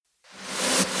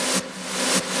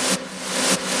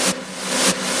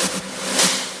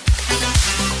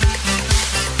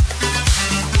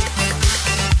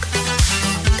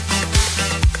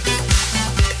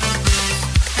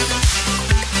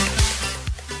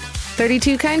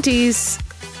32 counties.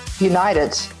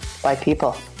 United by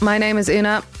people. My name is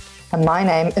Una. And my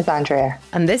name is Andrea.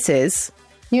 And this is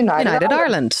United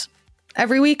Ireland.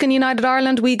 Every week in United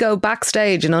Ireland, we go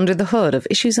backstage and under the hood of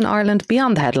issues in Ireland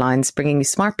beyond the headlines, bringing you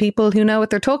smart people who know what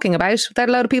they're talking about without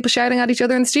a load of people shouting at each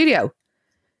other in the studio.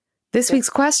 This week's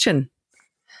question.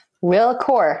 Will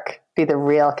Cork be the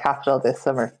real capital this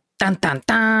summer? Dun, dun,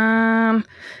 dun.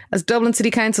 As Dublin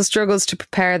City Council struggles to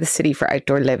prepare the city for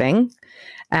outdoor living,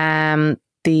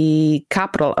 the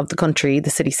capital of the country, the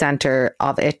city centre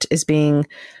of it, is being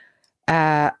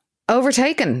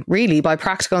overtaken really by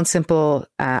practical and simple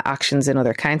actions in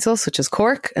other councils such as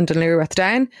Cork and Dún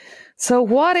Laoghaire-Rathdown. So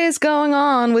what is going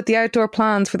on with the outdoor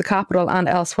plans for the capital and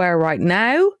elsewhere right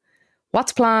now?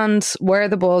 What's planned? Where are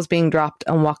the balls being dropped?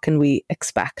 And what can we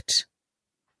expect?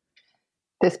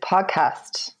 This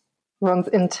podcast runs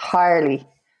entirely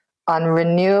on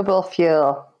renewable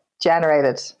fuel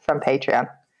generated from Patreon.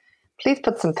 Please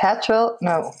put some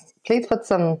please put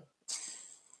some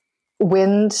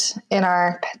wind in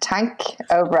our tank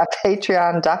over at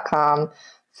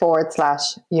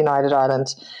patreon.com/United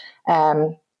Ireland.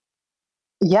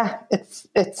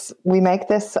 We make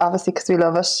this obviously because we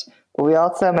love it, but we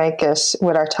also make it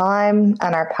with our time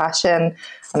and our passion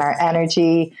and our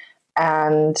energy,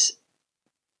 and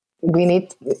we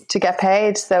need to get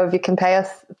paid. So if you can pay us,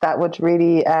 that would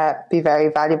really be very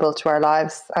valuable to our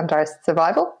lives and our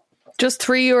survival. Just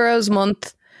 €3 a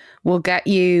month will get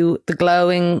you the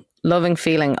glowing, loving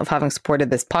feeling of having supported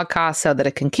this podcast so that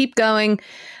it can keep going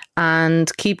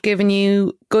and keep giving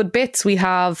you good bits. We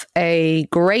have a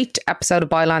great episode of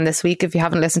Byline this week. If you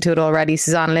haven't listened to it already,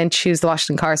 Suzanne Lynch, who's the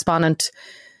Washington correspondent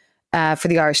for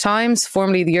the Irish Times,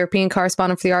 formerly the European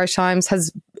correspondent for the Irish Times,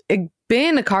 has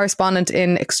been a correspondent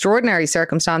in extraordinary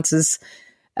circumstances,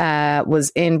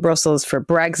 was in Brussels for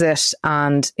Brexit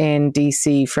and in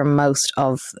DC for most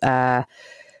of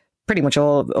pretty much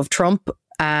all of Trump.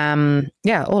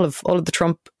 All of the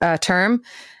Trump term,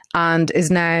 and is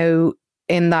now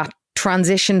in that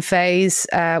transition phase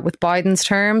with Biden's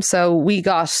term. So we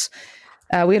had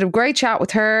a great chat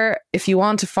with her. If you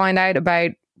want to find out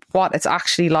about what it's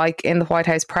actually like in the White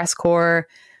House press corps,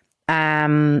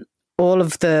 all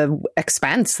of the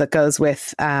expense that goes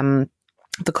with the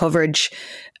coverage,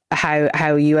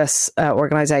 how US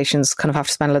organisations kind of have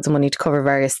to spend loads of money to cover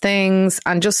various things.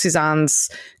 And just Suzanne's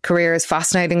career is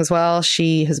fascinating as well.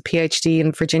 She has a PhD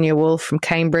in Virginia Woolf from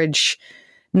Cambridge.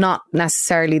 Not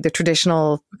necessarily the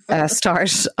traditional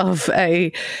start of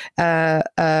a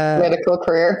medical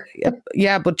career.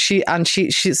 Yeah, but she's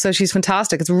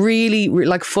fantastic. It's really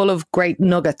like full of great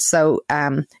nuggets. So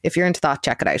if you're into that,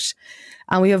 check it out.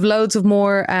 And we have loads of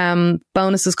more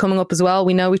bonuses coming up as well.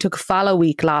 We know we took a fallow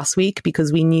week last week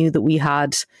because we knew that we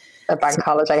had a bank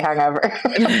holiday hangover.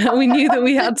 We knew that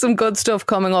we had some good stuff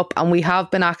coming up, and we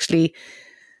have been actually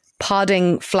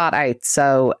podding flat out.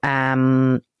 So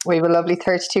we have a lovely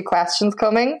 32 questions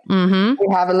coming. Mm-hmm. We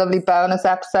have a lovely bonus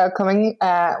episode coming,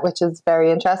 which is very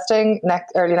interesting,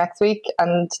 early next week.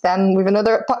 And then we have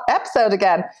another episode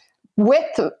again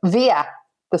via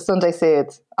the Sunday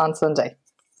Seeds on Sunday.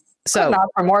 So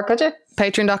for more, could you?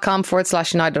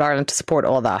 Patreon.com/United Ireland to support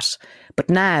all that. But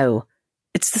now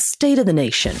it's the state of the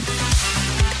nation.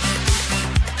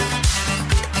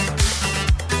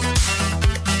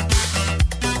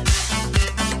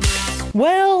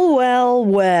 Well.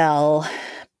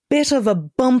 Bit of a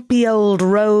bumpy old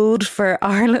road for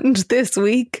Ireland this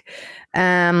week.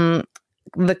 The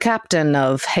captain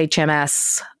of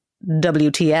HMS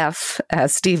WTF,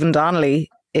 Stephen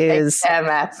Donnelly, is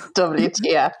HMS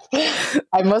WTF.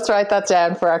 I must write that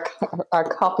down for our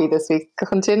copy this week.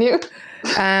 Continue.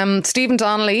 Stephen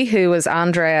Donnelly, who, as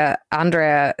Andrea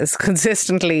is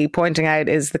consistently pointing out,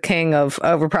 is the king of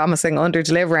overpromising,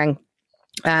 under-delivering.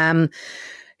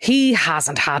 He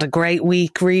hasn't had a great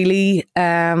week, really.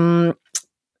 So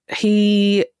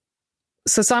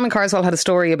Simon Carswell had a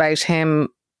story about him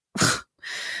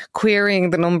querying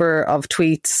the number of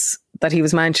tweets that he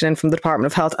was mentioning from the Department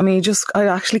of Health. I mean, I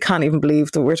actually can't even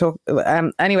believe that we're talking.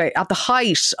 Anyway, at the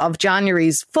height of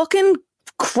January's fucking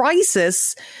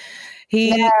crisis,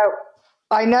 I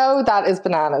know that is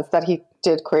bananas that he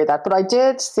did query that, but I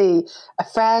did see a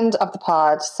friend of the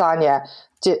pod, Sonia,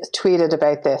 tweeted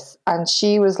about this, and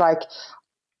she was like,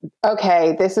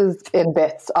 okay, this is in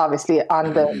bits, obviously,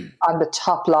 on the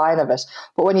top line of it,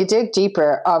 but when you dig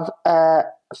deeper, of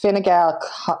Fine Gael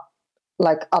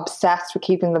like obsessed with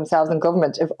keeping themselves in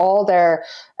government, if all their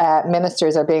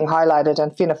ministers are being highlighted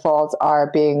and Fianna Fáils are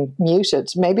being muted,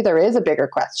 maybe there is a bigger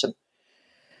question.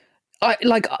 I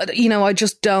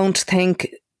just don't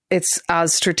think it's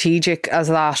as strategic as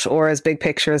that or as big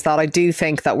picture as that. I do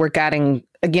think that we're getting,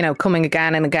 coming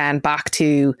again and again back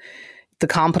to the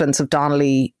competence of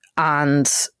Donnelly and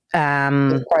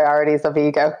the priorities of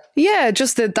ego. Yeah,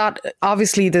 just that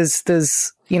obviously there's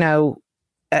he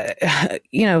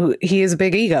is a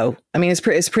big ego. I mean,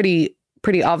 it's pretty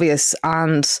obvious,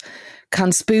 and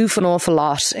can spoof an awful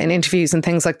lot in interviews and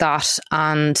things like that.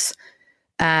 And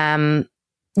you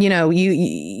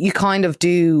kind of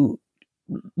do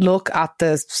look at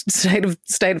the state of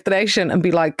the nation and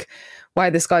be like, why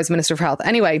this guy's Minister for Health?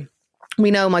 Anyway,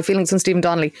 we know my feelings on Stephen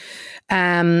Donnelly.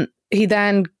 He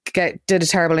then did a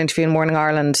terrible interview in Morning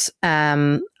Ireland.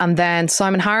 And then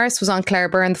Simon Harris was on Claire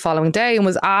Byrne the following day and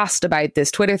was asked about this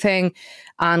Twitter thing.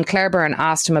 And Claire Byrne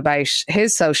asked him about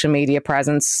his social media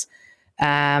presence.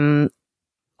 Because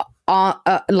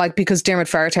Dermot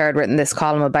Ferriter had written this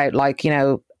column about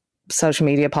social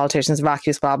media politicians,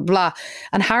 vacuous, blah, blah, blah.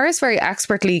 And Harris very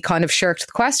expertly kind of shirked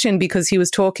the question because he was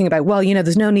talking about,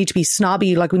 there's no need to be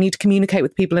snobby. Like, we need to communicate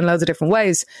with people in loads of different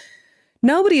ways.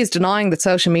 Nobody is denying that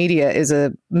social media is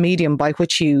a medium by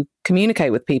which you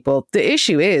communicate with people. The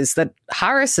issue is that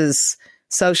Harris's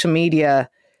social media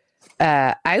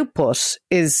output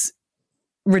is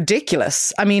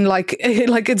ridiculous. I mean,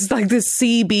 it's like this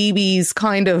CBeebies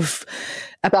kind of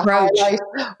approach. The highlight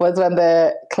was when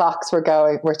the clocks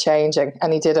were changing,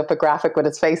 and he did up a graphic with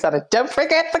his face on it. Don't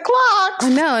forget the clocks. I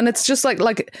know, and it's just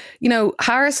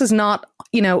Harris is not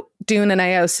doing an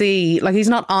AOC. Like, he's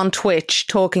not on Twitch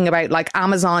talking about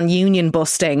Amazon union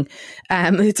busting.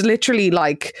 It's literally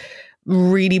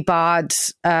really bad.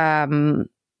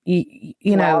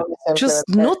 Just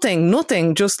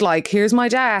nothing. Just here's my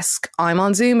desk. I'm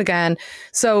on Zoom again.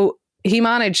 So he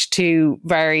managed to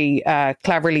very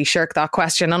cleverly shirk that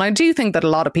question. And I do think that a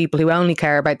lot of people who only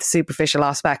care about the superficial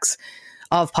aspects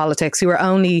of politics, who are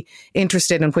only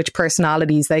interested in which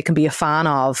personalities they can be a fan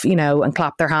of, and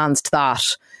clap their hands to that,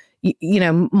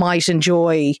 might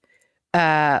enjoy,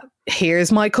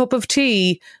 here's my cup of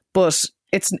tea, but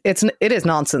it is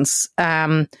nonsense.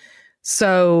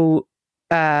 So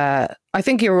I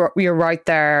think you're right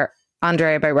there,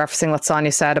 Andrea, about referencing what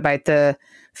Sonia said about the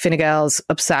Fine Gael's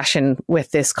obsession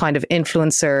with this kind of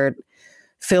influencer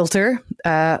filter,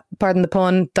 pardon the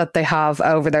pun, that they have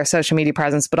over their social media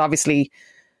presence, but obviously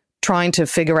trying to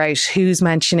figure out who's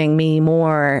mentioning me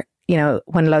more,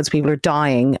 when loads of people are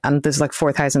dying and there's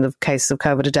 4,000 of cases of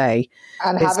COVID a day.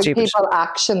 And having stupid. People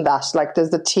action that,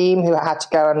 there's a team who had to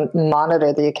go and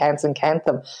monitor the accounts and count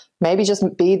them. Maybe just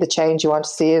be the change you want to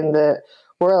see in the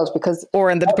world, or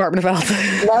in the Department of Health.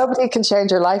 Nobody can change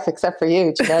your life except for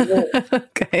you. Do you know what I mean?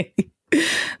 Okay.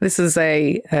 This is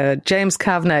a James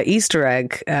Kavanagh Easter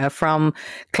egg from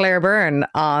Claire Byrne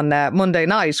on Monday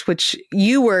night, which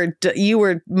you were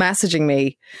messaging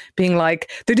me, being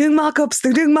like, they're doing mock-ups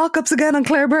again on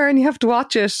Claire Byrne. You have to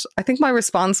watch it. I think my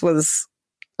response was,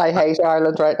 I hate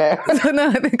Ireland right now. No,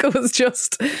 I think it was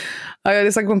just,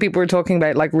 it's like when people were talking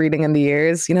about reading in the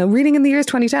years, reading in the years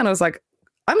 2010. I was like,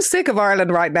 I'm sick of Ireland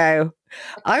right now.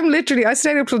 I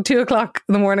stayed up till 2:00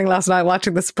 in the morning last night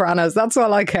watching The Sopranos. That's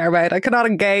all I care about. I cannot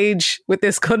engage with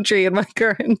this country in my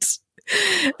current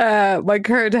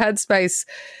headspace.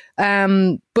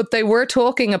 But they were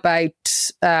talking about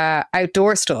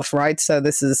outdoor stuff, right? So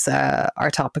this is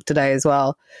our topic today as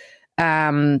well.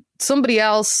 Somebody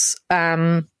else,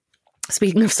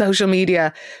 speaking of social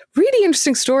media, really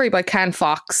interesting story by Ken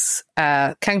Fox.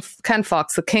 Ken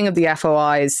Fox, the king of the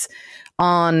FOIs,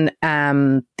 on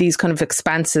these kind of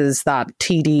expenses that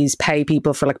TDs pay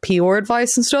people for PR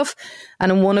advice and stuff.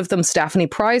 And in one of them, Stephanie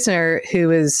Preisner, who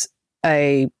is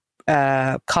a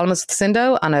columnist at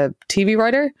Sindo and a TV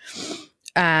writer,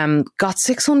 got got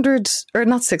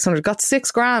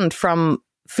 $6,000 from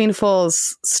Fianna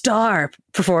Fáil's star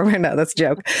performer, no, that's a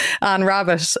joke, Anne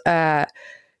Rabbit,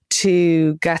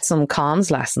 to get some comms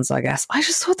lessons, I guess. I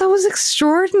just thought that was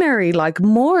extraordinary,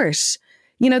 Mort.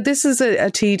 This is a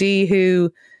TD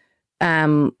who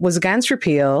was against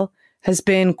repeal, has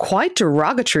been quite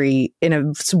derogatory in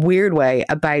a weird way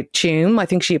about Tuam. I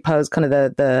think she opposed kind of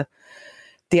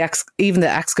even the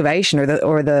excavation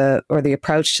or the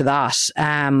approach to that.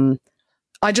 I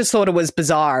just thought it was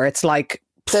bizarre. It's of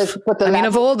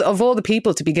all the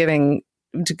people to be giving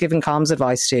comms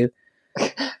advice to.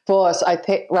 But I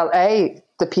think,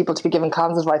 the people to be given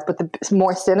comms advice, but the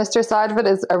more sinister side of it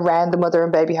is around the Mother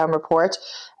and Baby Home report.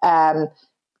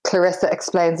 Clarissa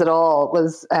Explains It All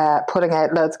was putting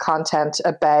out loads of content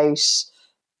about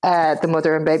the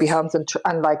Mother and Baby Homes and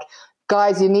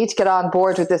guys, you need to get on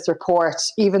board with this report,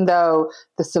 even though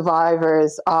the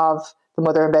survivors of the the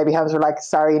mother and baby homes were like,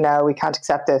 sorry, no, we can't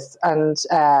accept this. And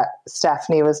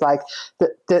Stephanie was like,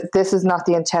 this is not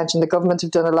the intention. The government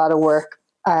have done a lot of work,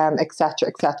 et cetera,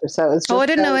 et cetera. So it was just, I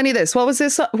didn't know any of this. What was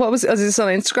this? Was this on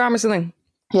Instagram or something?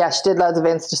 Yeah, she did loads of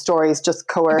Insta stories, just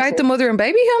coercing. About the mother and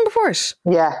baby home before it?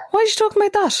 Yeah. Why did you talk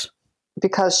about that?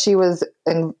 Because she was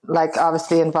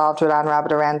obviously involved with Anne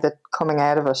Rabbitte around the coming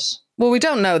out of it. Well, we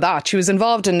don't know that. She was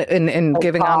involved in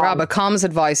giving Anne Rabbitte comms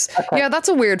advice. Okay. Yeah, that's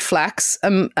a weird flex.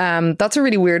 That's a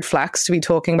really weird flex to be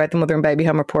talking about the mother and baby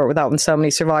home report without when so many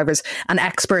survivors and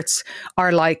experts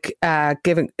are like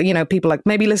giving, people like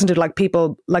maybe listen to like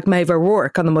people like Maeve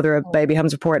O'Rourke on the mother and baby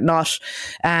homes report, not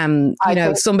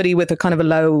somebody with a kind of a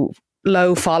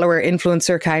low follower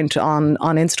influencer account on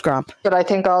Instagram. But I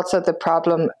think also the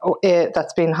problem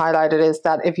that's been highlighted is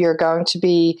that if you're going to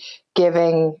be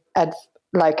giving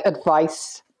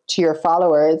advice to your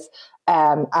followers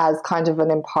as kind of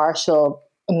an impartial,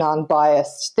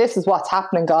 non-biased, this is what's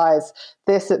happening, guys,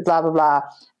 this is blah blah blah,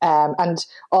 and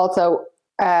also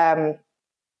if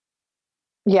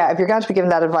you're going to be giving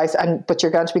that advice but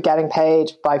you're going to be getting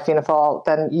paid by Fianna Fáil,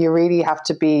 then you really have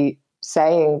to be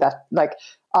saying that, like,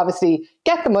 obviously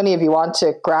get the money if you want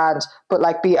to, grand, but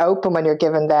like be open when you're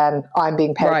given, then I'm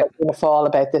being paid by Fianna Fáil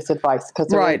about this advice, because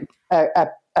there's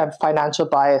a financial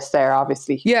bias there,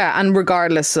 obviously. Yeah, and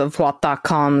regardless of what that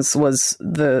comms was,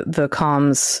 the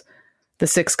comms, the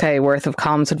 6K worth of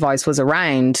comms advice was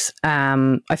around,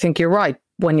 I think you're right.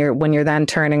 When you're then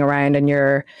turning around and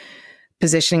you're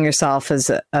positioning yourself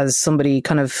as somebody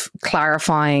kind of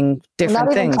clarifying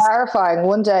different things. Not even clarifying.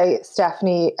 One day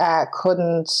Stephanie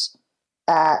couldn't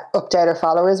update her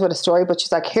followers with a story, but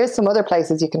she's like, here's some other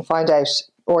places you can find out.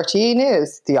 RTE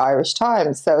News, the Irish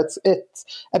Times. So it's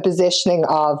a positioning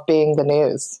of being the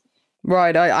news.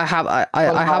 Right. I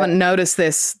haven't noticed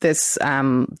this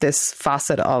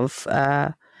facet of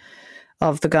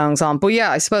the goings on. But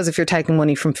yeah, I suppose if you're taking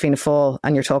money from Fianna Fáil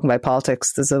and you're talking about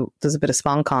politics, there's a bit of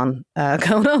sponcon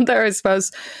going on there, I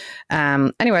suppose.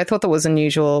 Anyway, I thought that was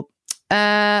unusual.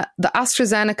 The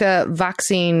AstraZeneca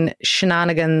vaccine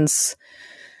shenanigans.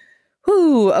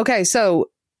 Ooh, okay, so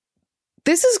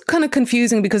this is kind of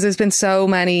confusing because there's been so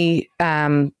many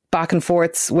back and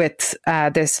forths with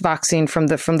this vaccine from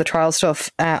the trial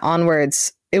stuff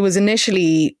onwards. It was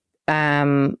initially,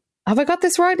 have I got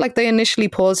this right? Like they initially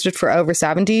paused it for over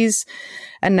 70s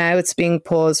and now it's being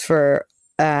paused for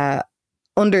under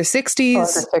 60s.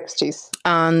 Under 60s.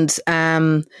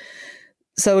 And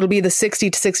so it'll be the 60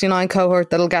 to 69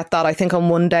 cohort that'll get that. I think on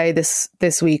one day this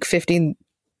week,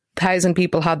 15,000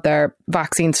 people had their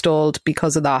vaccine stalled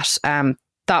because of that.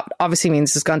 That obviously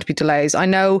means there's going to be delays. I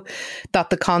know that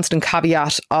the constant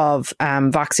caveat of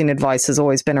vaccine advice has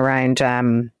always been around,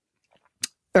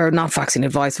 or not vaccine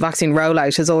advice, vaccine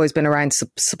rollout has always been around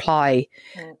supply.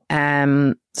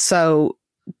 So,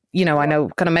 I know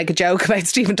kind of make a joke about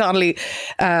Stephen Donnelly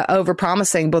over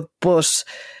promising, but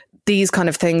these kind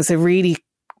of things, they really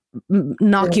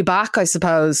knock you back, I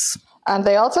suppose. And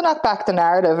they also knock back the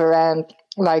narrative around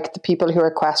like the people who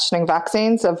are questioning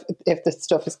vaccines of if this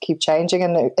stuff keep changing,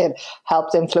 and it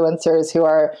helps influencers who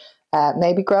are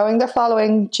maybe growing their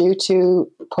following due to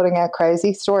putting out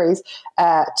crazy stories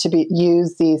to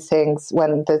use these things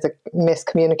when there's a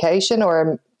miscommunication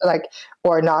or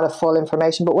not a full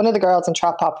information. But one of the girls in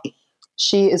Trop Pop,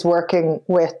 she is working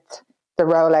with the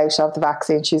rollout of the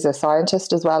vaccine. She's a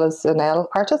scientist as well as a nail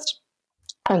artist,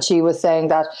 and she was saying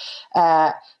that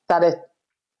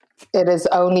it is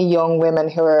only young women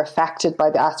who are affected by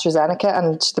the AstraZeneca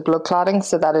and the blood clotting,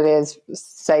 so that it is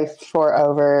safe for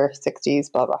over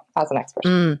 60s, blah, blah, as an expert.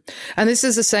 And this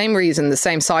is the same reason, the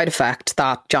same side effect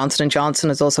that Johnson & Johnson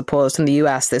has also paused in the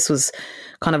US. This was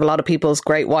kind of a lot of people's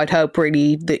great white hope,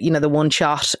 really, the one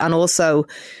shot. And also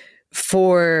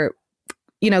for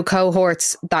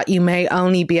cohorts that you may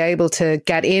only be able to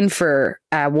get in for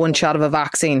one shot of a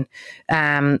vaccine,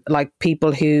 like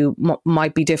people who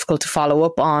might be difficult to follow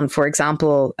up on, for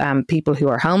example, people who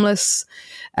are homeless.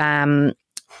 But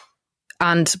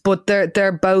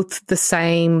they're both the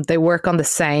same. They work on the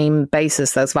same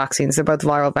basis, those vaccines. They're both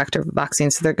viral vector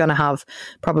vaccines, so they're going to have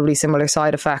probably similar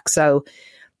side effects. So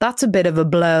that's a bit of a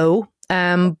blow.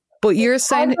 But you're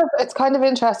saying... It's kind of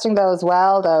interesting though as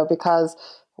well, though, because...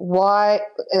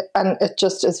 and it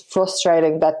just is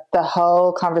frustrating that the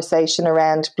whole conversation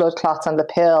around blood clots and the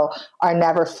pill are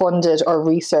never funded or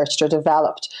researched or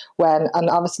developed and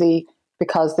obviously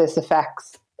because this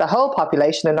affects the whole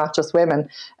population and not just women,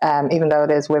 even though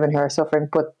it is women who are suffering,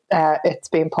 but it's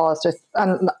being paused.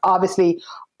 And obviously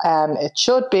it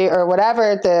should be, or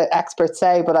whatever the experts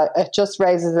say, but it just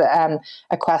raises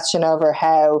a question over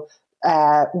how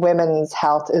women's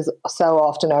health is so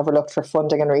often overlooked for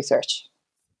funding and research.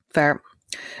 Fair.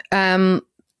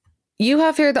 You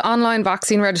have here the online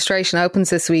vaccine registration opens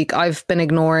this week. I've been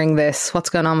ignoring this. What's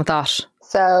going on with that?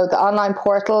 So the online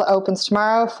portal opens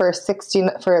tomorrow for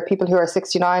people who are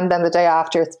 69. Then the day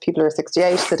after, it's people who are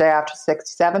 68. The day after,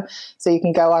 67. So you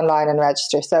can go online and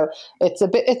register. So it's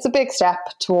a big step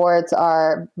towards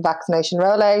our vaccination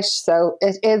rollout. So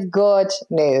it is good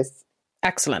news.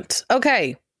 Excellent.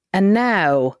 Okay, and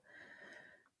now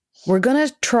we're going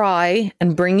to try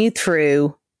and bring you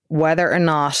through whether or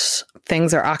not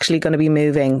things are actually going to be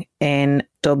moving in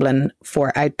Dublin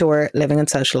for outdoor living and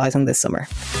socialising this summer.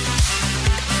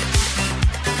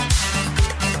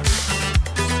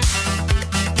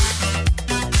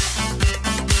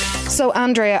 So,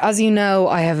 Andrea, as you know,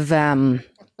 I have...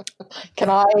 Can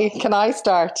I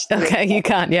start? Okay, you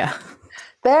can, yeah.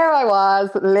 There I was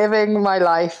living my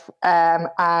life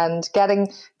and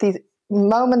getting these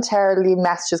momentarily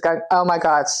messages going, oh my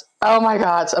God. And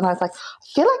I was like, I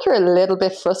feel like you're a little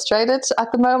bit frustrated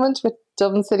at the moment with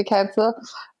Dublin City Council.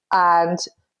 And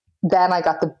then I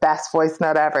got the best voice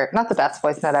note ever. Not the best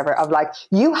voice note ever, of like,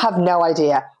 you have no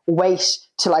idea. Wait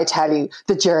till I tell you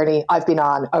the journey I've been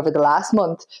on over the last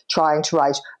month trying to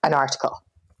write an article.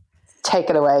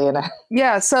 Take it away, you know.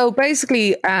 Yeah, so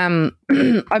basically, I've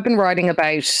been writing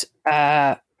about,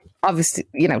 obviously,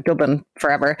 you know, Dublin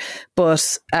forever,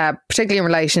 but particularly in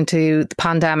relation to the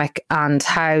pandemic and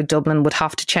how Dublin would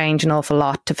have to change an awful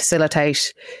lot to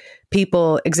facilitate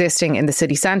people existing in the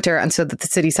city centre, and so that the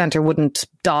city centre wouldn't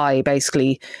die,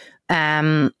 basically.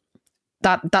 That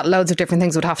loads of different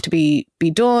things would have to be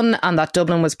done, and that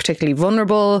Dublin was particularly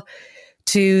vulnerable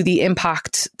to the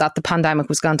impact that the pandemic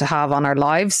was going to have on our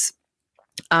lives.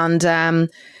 And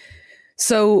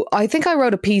so I think I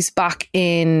wrote a piece back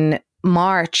in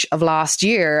March of last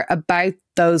year about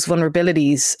those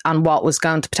vulnerabilities and what was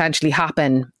going to potentially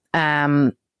happen.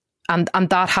 And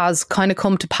that has kind of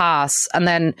come to pass. And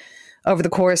then over the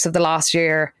course of the last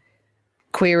year,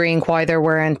 querying why there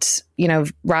weren't, you know,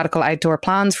 radical outdoor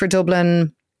plans for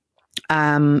Dublin,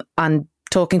 and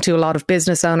talking to a lot of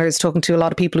business owners, talking to a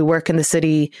lot of people who work in the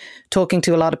city, talking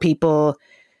to a lot of people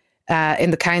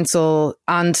in the council,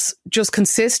 and just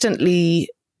consistently,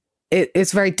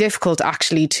 it's very difficult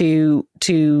actually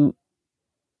to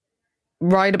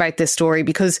write about this story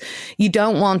because you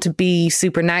don't want to be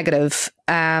super negative,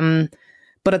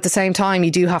 but at the same time,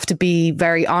 you do have to be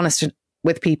very honest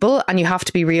with people, and you have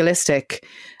to be realistic.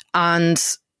 But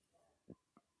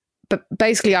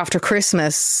basically, after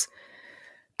Christmas,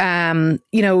 you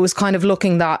know, it was kind of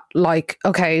looking that like,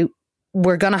 okay,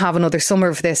 we're going to have another summer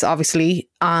of this, obviously,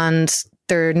 and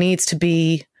there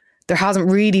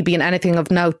hasn't really been anything of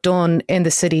note done in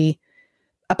the city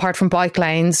apart from bike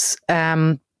lanes,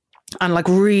 and like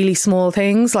really small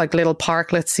things like little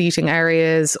parklet seating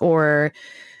areas, or,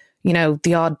 you know,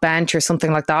 the odd bench or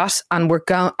something like that.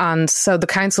 And so the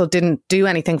council didn't do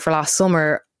anything for last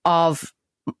summer of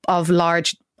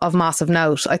massive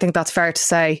note. I think that's fair to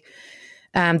say.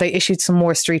 They issued some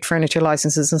more street furniture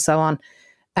licenses and so on.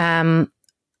 And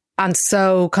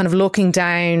so kind of looking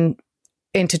down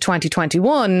into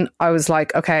 2021, I was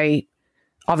like, okay,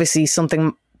 obviously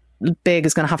something big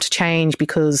is going to have to change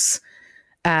because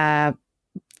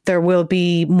there will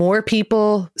be more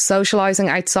people socializing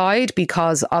outside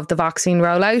because of the vaccine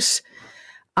rollout.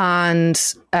 And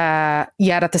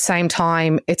yet at the same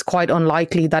time, it's quite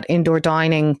unlikely that indoor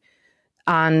dining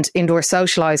and indoor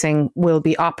socializing will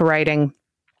be operating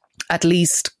at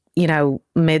least, you know,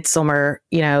 midsummer,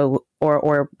 you know,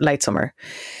 or late summer.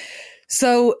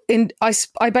 So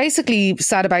I basically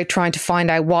set about trying to find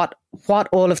out what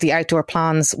all of the outdoor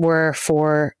plans were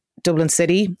for Dublin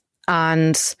City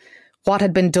and what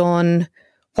had been done,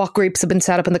 what groups had been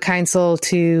set up in the council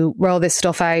to roll this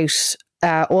stuff out,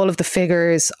 all of the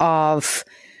figures of,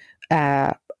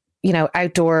 you know,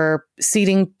 outdoor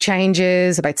seating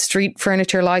changes, about street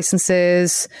furniture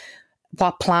licenses,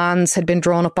 what plans had been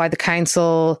drawn up by the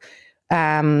council,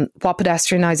 what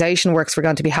pedestrianisation works were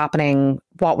going to be happening,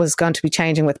 what was going to be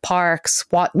changing with parks,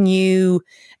 what new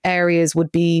areas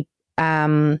would be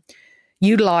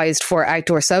utilised for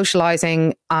outdoor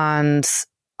socialising, and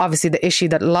obviously the issue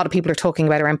that a lot of people are talking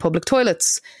about around public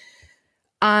toilets.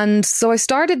 And so I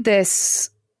started this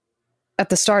at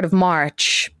the start of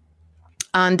March,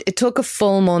 and it took a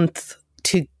full month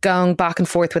to going back and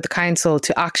forth with the council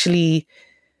to actually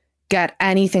get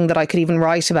anything that I could even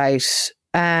write about.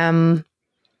 And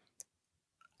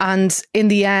in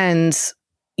the end,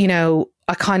 you know,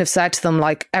 I kind of said to them,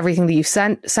 like, everything that you've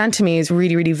sent to me is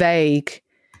really, really vague.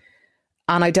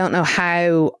 And I don't know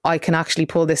how I can actually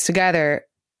pull this together.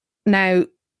 Now,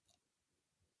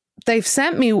 they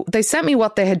sent me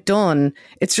what they had done.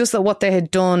 It's just that what they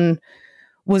had done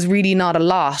was really not a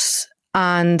lot.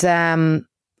 And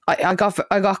I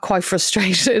got quite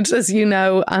frustrated, as you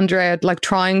know, Andrea, like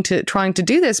trying to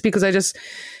do this, because I just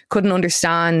couldn't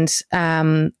understand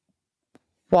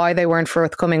why they weren't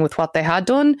forthcoming with what they had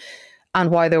done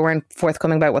and why they weren't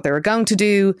forthcoming about what they were going to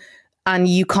do. And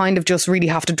you kind of just really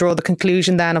have to draw the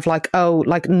conclusion then of like, oh,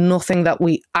 like nothing that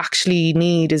we actually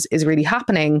need is really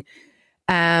happening.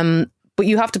 But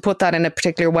you have to put that in a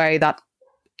particular way that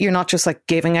you're not just like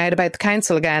giving out about the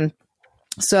council again.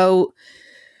 So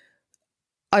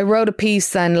I wrote a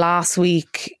piece then last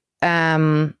week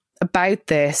about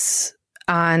this.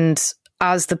 And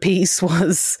as the piece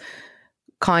was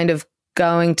kind of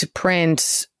going to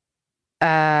print,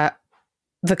 the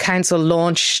council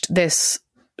launched this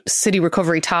City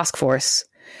Recovery Task Force.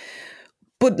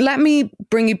 But let me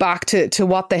bring you back to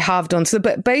what they have done. So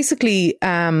basically,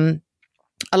 a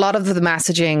lot of the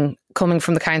messaging coming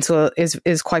from the council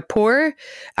is quite poor.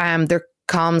 Their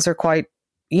comms are quite,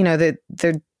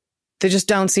 they just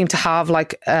don't seem to have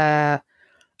like a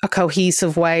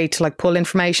cohesive way to like pull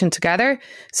information together.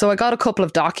 So I got a couple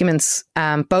of documents,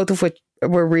 both of which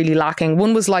were really lacking.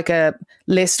 One was like a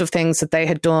list of things that they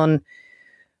had done,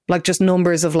 like just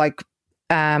numbers of like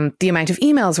the amount of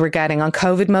emails we're getting on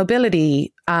COVID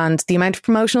mobility and the amount of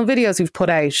promotional videos we've put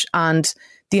out and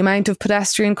the amount of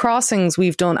pedestrian crossings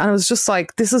we've done. And it was just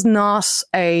like, this is not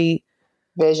a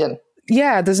vision.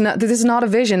 Yeah, this is not a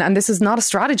vision, and this is not a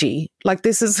strategy. Like,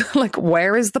 this is like,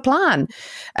 where is the plan?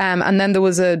 And then there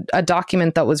was a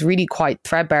document that was really quite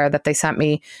threadbare that they sent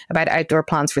me about outdoor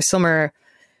plans for summer.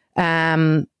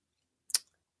 That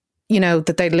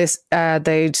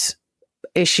they'd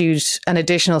issued an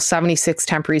additional 76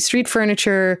 temporary street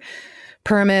furniture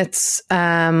permits.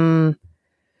 I'm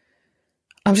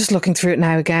just looking through it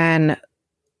now again.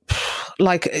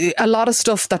 Like a lot of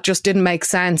stuff that just didn't make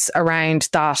sense around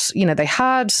that. They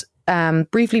had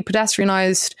briefly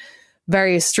pedestrianized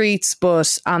various streets,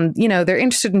 but they're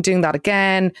interested in doing that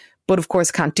again, but of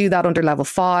course can't do that under level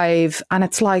 5. And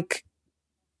it's like,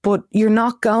 but you're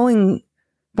not going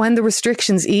when the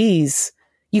restrictions ease.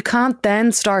 You can't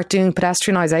then start doing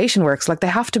pedestrianisation works. Like, they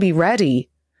have to be ready.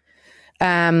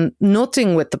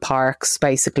 Nothing with the parks,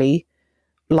 basically.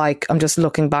 Like, I'm just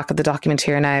looking back at the document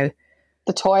here now.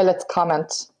 The toilets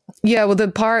comment. Yeah, well, the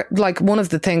part, like, one of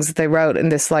the things that they wrote in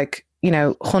this,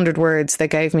 100 words they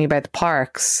gave me about the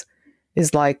parks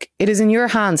is like, it is in your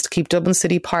hands to keep Dublin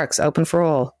City parks open for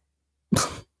all.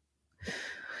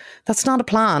 That's not a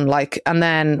plan. Like, and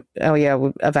then, oh yeah,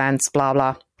 events, blah,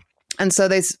 blah. And so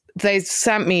they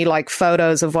sent me like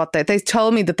photos of what they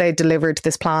told me that they delivered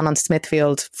this plan on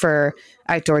Smithfield for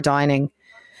outdoor dining.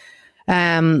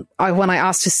 When I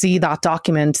asked to see that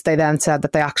document, they then said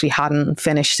that they actually hadn't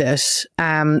finished it.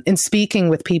 In speaking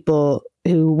with people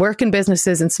who work in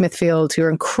businesses in Smithfield who are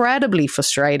incredibly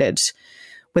frustrated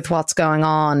with what's going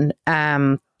on,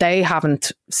 they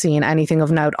haven't seen anything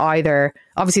of note either.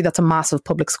 Obviously, that's a massive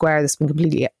public square that's been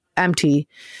completely empty.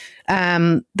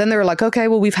 Then they were like, okay,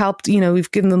 well, we've helped,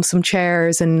 we've given them some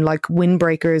chairs and like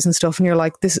windbreakers and stuff. And you're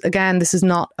like, this is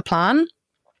not a plan.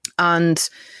 And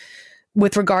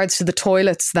with regards to the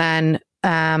toilets then,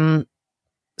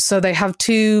 so they have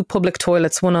 2 public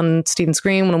toilets, one on Stephen's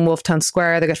Green, one on Wolftown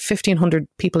Square. They got 1,500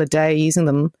 people a day using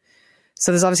them.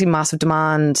 So there's obviously massive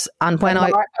demand. And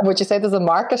would you say there's a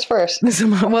market for it?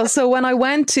 Well, so when I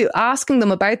went to asking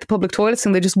them about the public toilets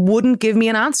thing, they just wouldn't give me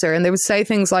an answer. And they would say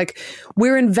things like,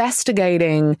 we're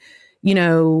investigating,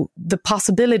 the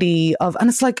possibility of, and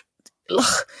it's like,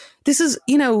 ugh, this is,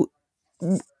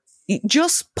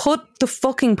 just put the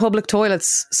fucking public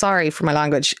toilets, sorry for my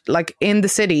language, like in the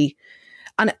city.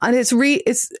 And it's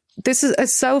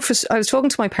so, I was talking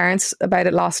to my parents about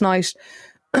it last night.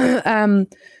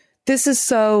 This is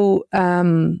so,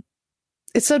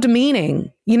 it's so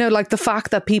demeaning, like the fact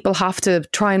that people have to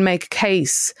try and make a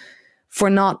case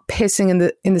for not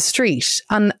pissing in the street,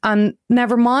 and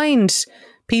never mind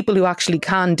people who actually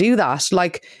can do that.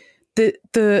 Like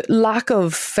the lack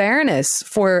of fairness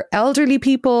for elderly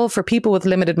people, for people with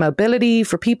limited mobility,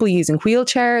 for people using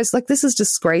wheelchairs, like this is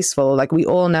disgraceful. Like, we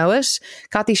all know it.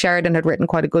 Kathy Sheridan had written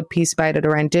quite a good piece about it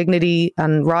around dignity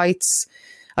and rights.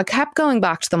 I kept going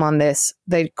back to them on this.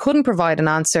 They couldn't provide an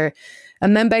answer.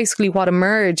 And then basically what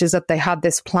emerged is that they had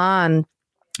this plan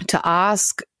to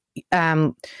ask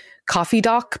coffee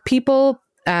dock people,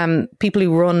 people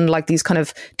who run like these kind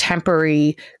of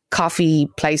temporary coffee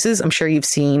places. I'm sure you've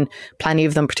seen plenty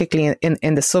of them, particularly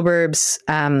in the suburbs,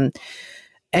 in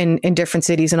different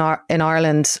cities in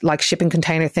Ireland, like shipping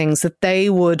container things, that they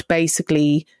would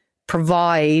basically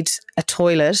provide a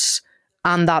toilet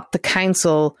and that the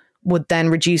council would then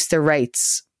reduce their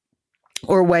rates.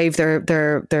 or waive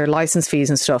their license fees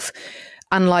and stuff.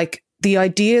 And like the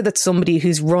idea that somebody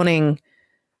who's running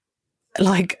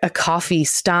like a coffee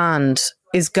stand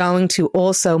is going to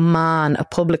also man a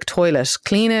public toilet,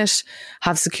 clean it,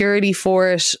 have security for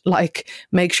it, like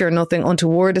make sure nothing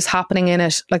untoward is happening in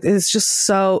it. Like it's just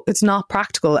so, it's not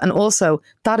practical. And also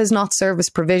that is not service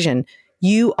provision.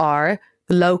 You are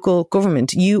the local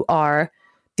government. You are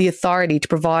the authority to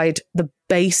provide the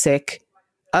basic,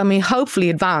 I mean, hopefully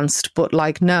advanced, but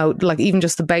like, no, like even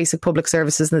just the basic public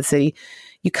services in the city.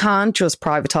 You can't just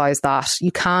privatize that.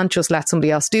 You can't just let somebody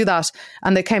else do that.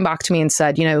 And they came back to me and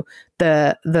said, you know,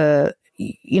 the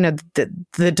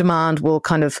demand will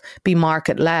kind of be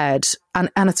market led. And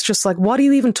it's just like, what are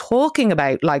you even talking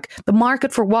about? Like the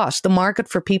market for what? The market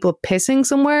for people pissing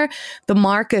somewhere? The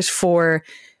market for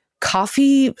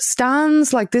coffee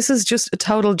stands? Like this is just a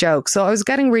total joke. So I was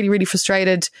getting really, really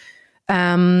frustrated.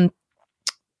 I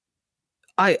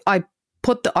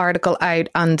put the article out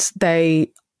and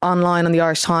they online on the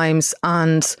Irish Times,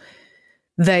 and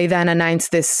they then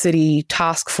announced this city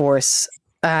task force,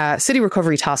 city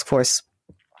recovery task force,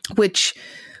 which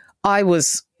I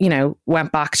was, you know,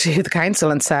 went back to the council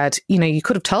and said, you know, you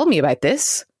could have told me about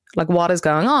this, like what is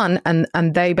going on?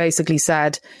 And they basically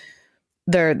said,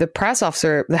 the press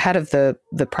officer, the head of the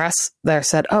press there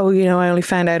said, oh, you know, I only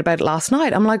found out about it last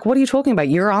night. I'm like, what are you talking about?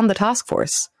 You're on the task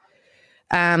force.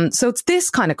 So it's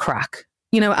this kind of crack.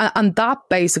 You know, and that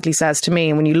basically says to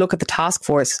me, when you look at the task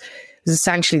force, is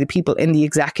essentially the people in the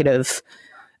executive.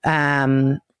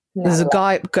 There's a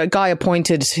guy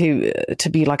appointed to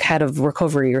be like head of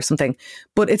recovery or something,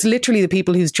 but it's literally the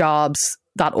people whose jobs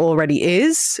that already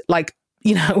is, like,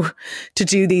 you know, to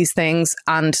do these things.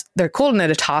 And they're calling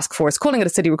it a task force, calling it a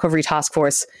city recovery task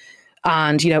force.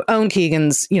 And, you know, Owen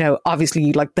Keegan's, you know,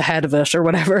 obviously like the head of it or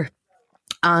whatever.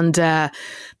 And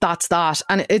that's that.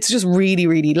 And it's just really,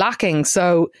 really lacking.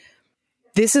 So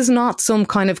this is not some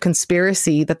kind of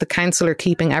conspiracy that the council are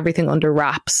keeping everything under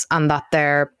wraps and that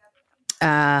they're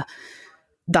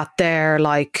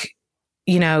like,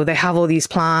 you know, they have all these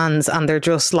plans and they're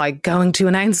just like going to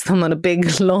announce them on a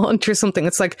big launch or something.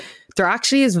 It's like there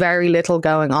actually is very little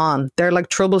going on. They're like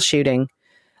troubleshooting.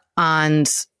 And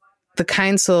the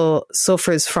council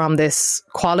suffers from this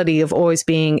quality of always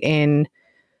being in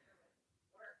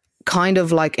kind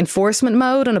of like enforcement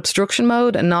mode and obstruction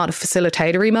mode and not a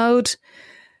facilitatory mode.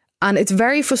 And it's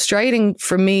very frustrating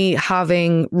for me,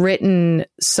 having written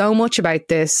so much about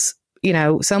this, you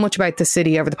know, so much about the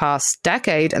city over the past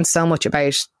decade and so much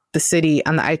about the city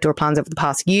and the outdoor plans over the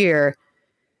past year,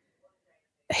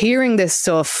 hearing this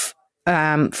stuff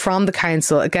from the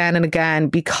council again and again,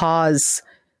 because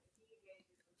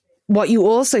what you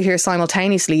also hear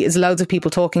simultaneously is loads of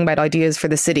people talking about ideas for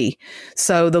the city.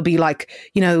 So there'll be like,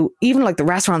 you know, even like the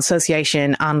restaurant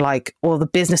association and like all the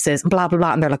businesses and blah, blah,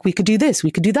 blah. And they're like, we could do this,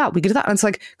 we could do that, we could do that. And it's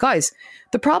like, guys,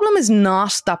 the problem is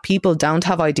not that people don't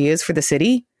have ideas for the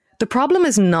city. The problem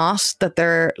is not that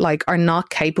there like are not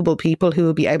capable people who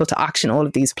will be able to action all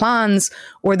of these plans,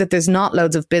 or that there's not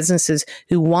loads of businesses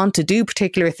who want to do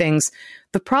particular things.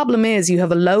 The problem is you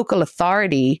have a local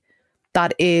authority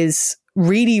that is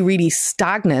really, really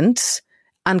stagnant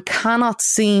and cannot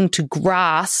seem to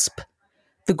grasp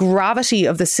the gravity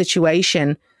of the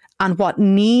situation and what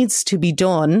needs to be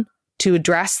done to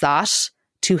address that,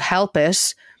 to help it.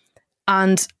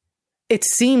 And it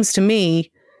seems to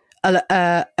me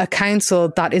a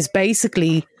council that is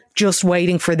basically just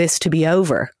waiting for this to be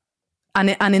over. And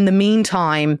in the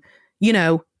meantime, you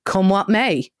know, come what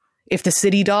may. If the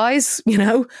city dies, you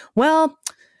know, well,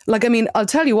 like, I mean, I'll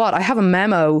tell you what, I have a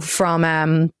memo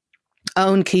from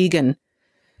Owen Keegan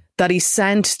that he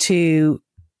sent to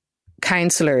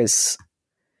councillors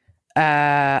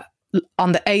on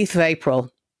the 8th of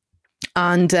April.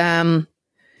 And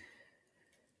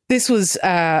this was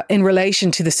in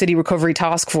relation to the City Recovery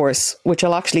Task Force, which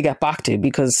I'll actually get back to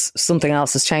because something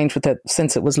else has changed with it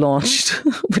since it was launched,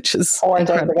 which is 4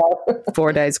 days ago.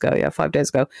 4 days ago, yeah, 5 days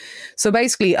ago. So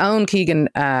basically, Owen Keegan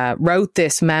wrote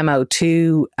this memo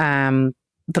to the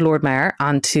Lord Mayor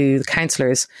and to the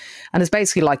councillors. And it's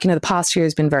basically like, you know, the past year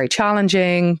has been very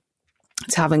challenging.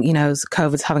 It's having, you know,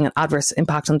 COVID's having an adverse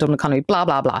impact on Dublin economy, blah,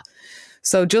 blah, blah.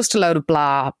 So just a load of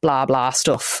blah, blah, blah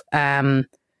stuff.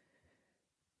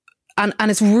 And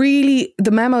it's really,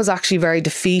 the memo is actually very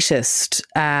defeatist,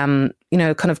 you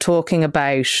know, kind of talking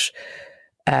about,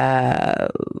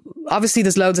 obviously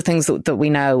there's loads of things that we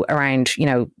know around, you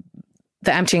know,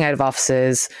 the emptying out of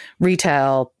offices,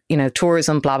 retail, you know,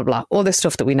 tourism, blah, blah, blah, all this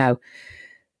stuff that we know.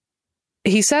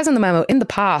 He says in the memo, in the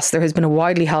past, there has been a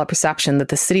widely held perception that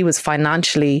the city was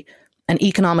financially and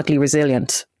economically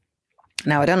resilient.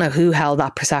 Now, I don't know who held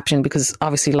that perception, because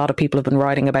obviously a lot of people have been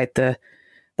writing about the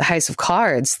house of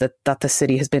cards that the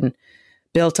city has been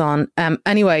built on.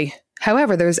 Anyway,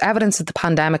 however, there's evidence that the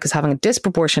pandemic is having a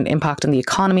disproportionate impact on the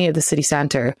economy of the city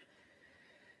centre.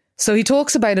 So he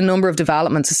talks about a number of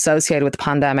developments associated with the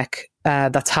pandemic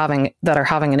that are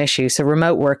having an issue. So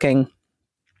remote working,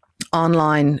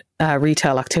 online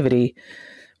retail activity,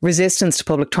 resistance to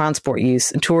public transport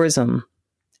use, and tourism.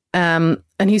 And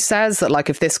he says that, like,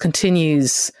 if this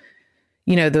continues,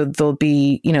 you know, there'll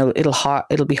be, you know,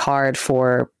 it'll be hard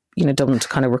for, you know, Dublin to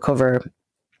kind of recover,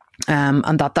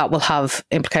 and that will have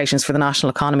implications for the national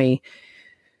economy.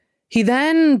 He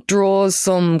then draws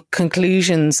some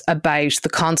conclusions about the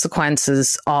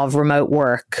consequences of remote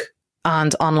work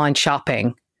and online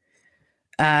shopping.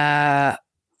 You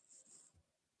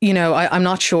know, I'm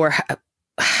not sure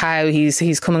how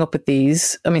he's coming up with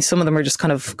these. I mean, some of them are just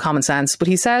kind of common sense, but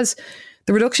he says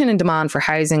the reduction in demand for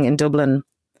housing in Dublin.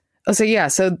 Oh, so yeah,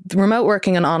 so the remote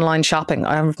working and online shopping.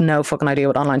 I have no fucking idea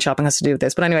what online shopping has to do with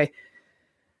this, but anyway,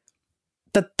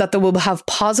 that they will have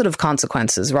positive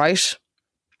consequences, right?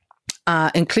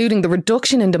 Including the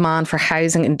reduction in demand for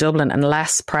housing in Dublin and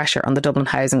less pressure on the Dublin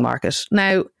housing market.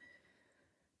 Now,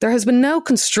 there has been no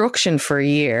construction for a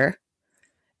year.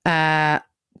 David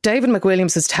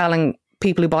McWilliams is telling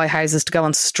people who buy houses to go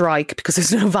on strike because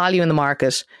there's no value in the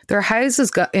market. There are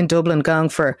houses in Dublin going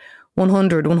for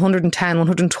 100, 110,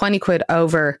 120 quid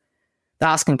over the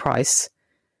asking price.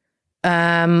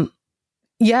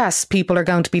 Yes, people are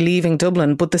going to be leaving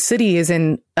Dublin, but the city is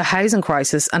in a housing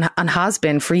crisis and has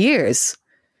been for years.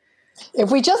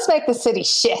 If we just make the city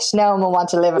shit, no one will want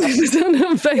to live in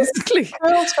it. Basically.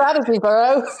 Cool strategy,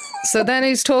 Burrow. So then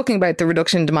he's talking about the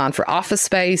reduction in demand for office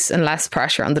space and less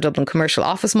pressure on the Dublin commercial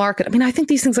office market. I mean, I think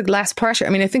these things like less pressure. I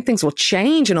mean, I think things will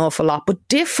change an awful lot, but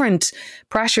different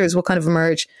pressures will kind of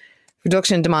emerge.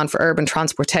 Reduction in demand for urban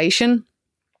transportation.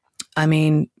 I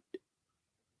mean,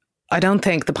 I don't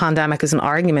think the pandemic is an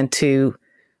argument to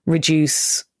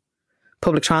reduce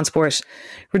public transport,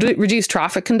 reduce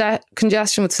traffic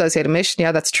congestion with associated emission.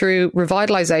 Yeah, that's true.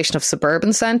 Revitalisation of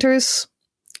suburban centres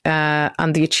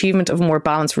and the achievement of more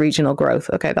balanced regional growth.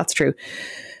 Okay, that's true.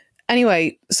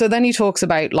 Anyway, so then he talks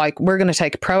about, like, we're going to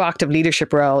take a proactive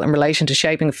leadership role in relation to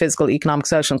shaping a physical, economic,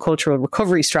 social and cultural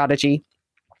recovery strategy.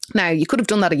 Now, you could have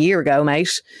done that a year ago,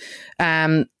 mate.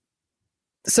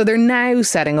 So they're now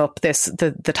setting up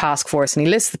the task force, and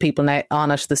he lists the people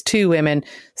on it. There's 2 women,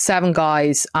 7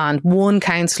 guys, and 1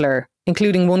 councillor,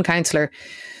 including 1 councillor.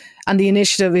 And the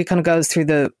initiative, it kind of goes through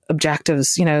the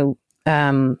objectives. You know,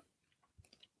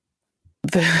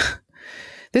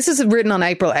 this is written on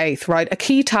April 8th, right? A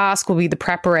key task will be the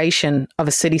preparation of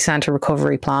a city centre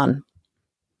recovery plan.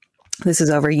 This is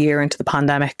over a year into the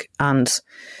pandemic, and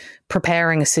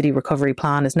preparing a city recovery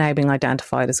plan is now being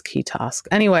identified as a key task.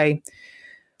 Anyway,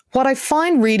 what I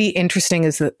find really interesting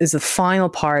is the final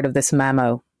part of this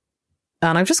memo.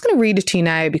 And I'm just going to read it to you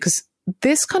now, because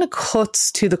this kind of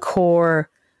cuts to the core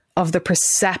of the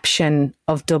perception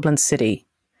of Dublin City.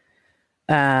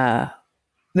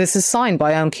 This is signed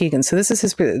by Owen Keegan. So this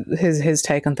is his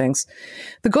take on things.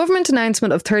 The government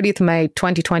announcement of 30th May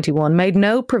 2021 made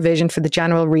no provision for the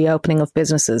general reopening of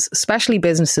businesses, especially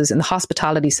businesses in the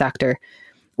hospitality sector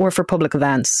or for public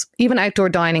events. Even outdoor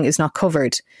dining is not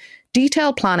covered.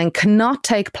 Detailed planning cannot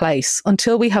take place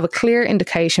until we have a clear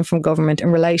indication from government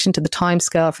in relation to the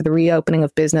timescale for the reopening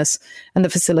of business and the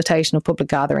facilitation of public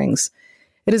gatherings.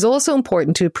 It is also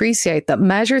important to appreciate that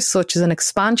measures such as an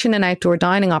expansion in outdoor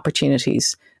dining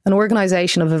opportunities, an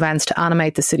organisation of events to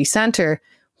animate the city centre,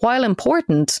 while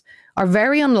important, are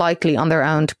very unlikely on their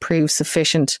own to prove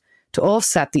sufficient to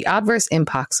offset the adverse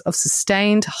impacts of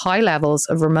sustained high levels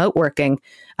of remote working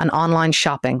and online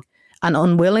shopping, an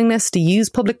unwillingness to use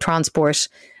public transport,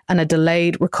 and a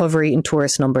delayed recovery in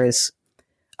tourist numbers.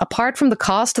 Apart from the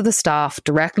cost of the staff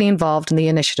directly involved in the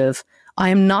initiative, I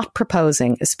am not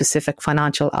proposing a specific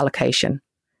financial allocation.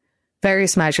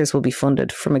 Various measures will be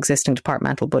funded from existing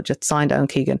departmental budgets. Signed, Owen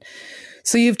Keegan.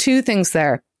 So you have 2 things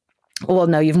there. Well,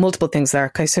 no, you have multiple things there.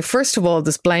 Okay, so first of all,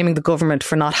 there's blaming the government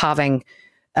for not having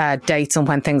dates on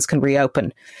when things can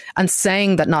reopen, and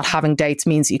saying that not having dates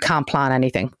means you can't plan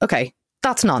anything. Okay,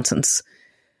 that's nonsense.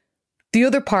 The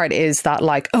other part is that,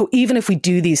 like, oh, even if we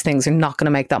do these things, they're not going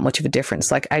to make that much of a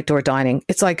difference, like outdoor dining.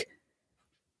 It's like,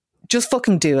 just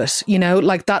fucking do it, you know?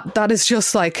 Like, that is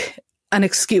just like an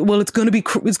excuse. Well, it's going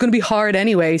to be hard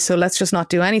anyway, so let's just not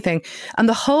do anything. And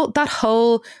that whole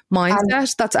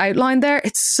mindset that's outlined there,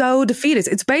 it's so defeatist.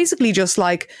 It's basically just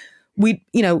like, we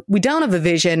don't have a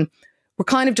vision. We're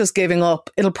kind of just giving up.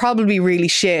 It'll probably be really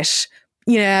shit.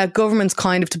 Yeah, government's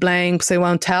kind of to blame because they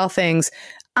won't tell things.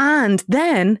 And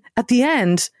then at the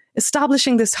end,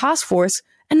 establishing this task force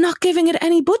and not giving it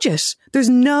any budget. There's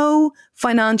no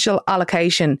financial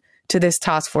allocation to this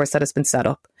task force that has been set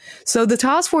up. So the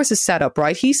task force is set up,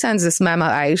 right? He sends this memo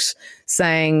out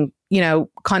saying,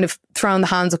 kind of throwing the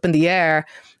hands up in the air.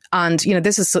 And,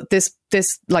 this is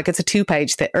like, it's a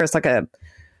 2-page thing, or it's like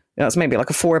it's maybe like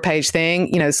a 4-page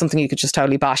thing, something you could just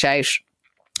totally bash out.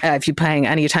 If you're paying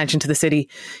any attention to the city,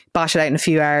 bash it out in a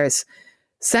few hours.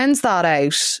 Sends that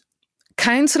out.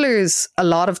 Councillors, a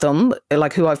lot of them,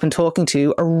 like who I've been talking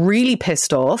to, are really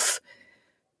pissed off.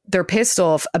 They're pissed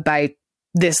off about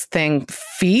this thing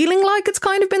feeling like it's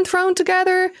kind of been thrown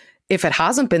together. If it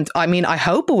hasn't been, I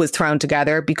hope it was thrown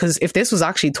together, because if this was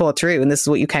actually thought through and this is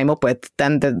what you came up with,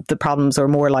 then the problems are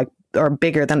more like, or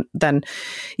bigger than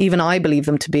even I believe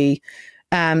them to be.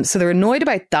 So they're annoyed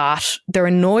about that. They're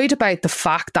annoyed about the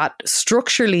fact that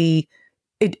structurally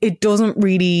it doesn't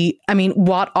really,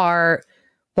 what are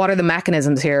the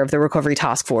mechanisms here of the Recovery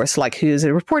Task Force? Like, who is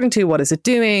it reporting to? What is it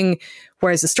doing?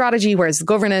 Where's the strategy? Where's the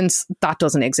governance? That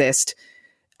doesn't exist.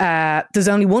 There's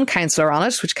only one councillor on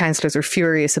it, which councillors are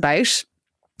furious about.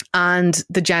 And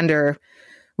the gender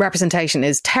representation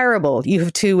is terrible. You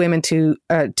have 2 women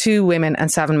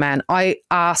and 7 men. I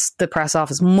asked the press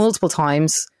office multiple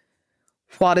times,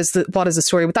 what is the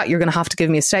story with that? You're going to have to give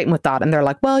me a statement with that. And they're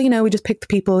like, well, we just pick the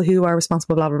people who are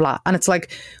responsible, blah, blah, blah. And it's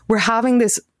like, we're having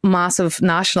this massive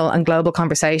national and global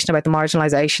conversation about the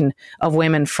marginalisation of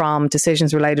women from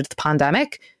decisions related to the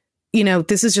pandemic.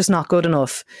 This is just not good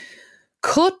enough.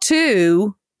 Cut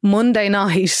to Monday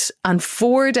night, and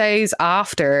 4 days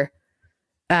after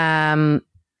the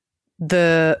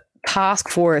task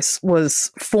force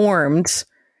was formed,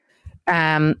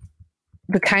 the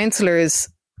councillors,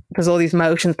 there's all these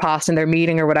motions passed in their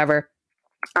meeting or whatever,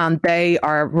 and they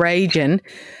are raging.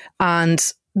 And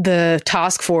the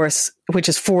task force, which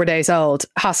is 4 days old,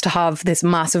 has to have this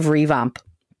massive revamp,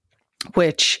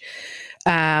 which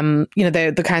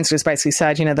the councillors basically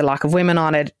said, the lack of women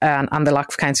on it and the lack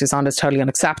of councillors on it is totally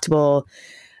unacceptable.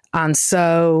 And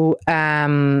so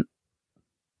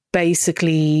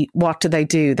basically, what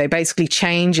do? They basically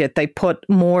change it. They put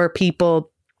more people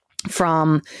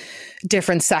from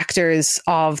different sectors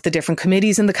of the different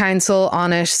committees in the council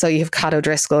on it. So you have Cat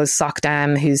O'Driscoll as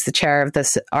SOCDEM, who's the chair of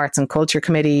the Arts and Culture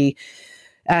Committee,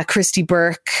 Christy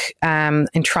Burke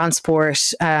in Transport,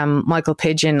 Michael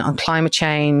Pidgeon on climate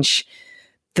change.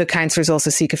 The councillors also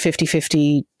seek a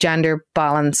 50-50 gender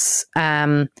balance.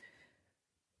 The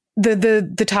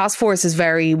task force is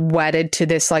very wedded to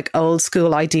this like old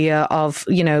school idea of,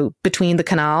 between the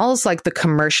canals, like the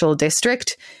commercial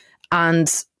district, and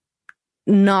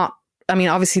not,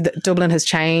 obviously Dublin has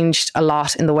changed a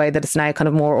lot in the way that it's now kind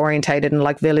of more orientated in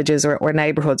like villages or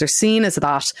neighbourhoods are seen as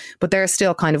that, but they're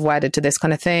still kind of wedded to this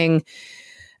kind of thing.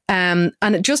 And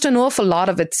just an awful lot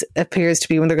of it appears to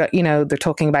be when they're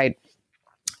talking about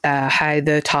how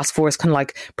the task force can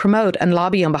like promote and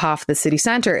lobby on behalf of the city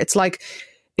centre. It's like,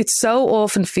 it so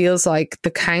often feels like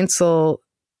the council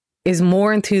is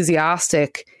more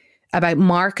enthusiastic about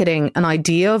marketing an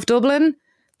idea of Dublin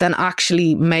than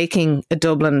actually making a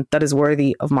Dublin that is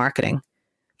worthy of marketing.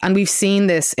 And we've seen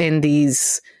this in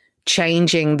these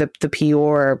changing the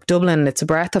PR. Dublin, it's a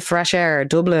breath of fresh air.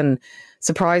 Dublin,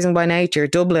 surprising by nature.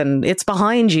 Dublin, it's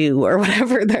behind you, or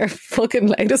whatever their fucking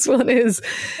latest one is.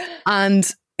 And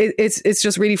it's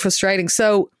just really frustrating.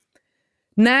 So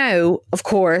now, of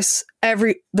course,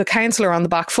 the councillor on the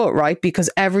back foot, right? Because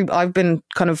I've been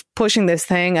kind of pushing this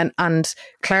thing, and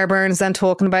Claire Byrne's then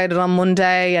talking about it on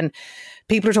Monday, and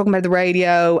people are talking about the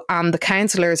radio, and the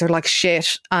councillors are like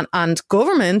shit. And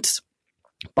government,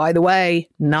 by the way,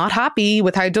 not happy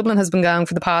with how Dublin has been going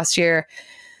for the past year.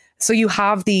 So you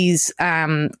have these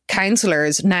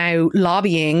councillors now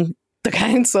lobbying the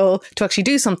council to actually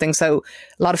do something. So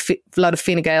a lot of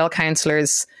Fine Gael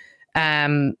councillors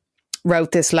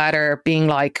wrote this letter being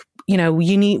like,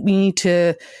 we need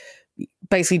to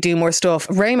basically do more stuff.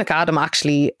 Ray McAdam,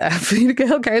 actually, a Fine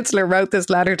Gael councillor, wrote this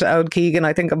letter to Owen Keegan,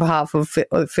 I think on behalf of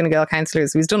Fine Gael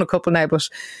councillors. He's done a couple now, but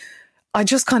I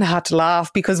just kind of had to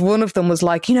laugh because one of them was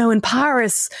like, in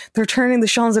Paris, they're turning the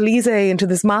Champs-Élysées into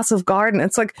this massive garden.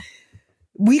 It's like,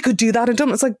 we could do that in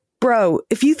Dublin. It's like, bro,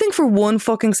 if you think for one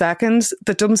fucking second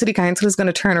that Dublin City Council is going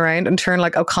to turn around and turn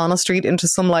like O'Connell Street into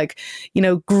some like,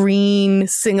 green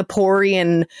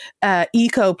Singaporean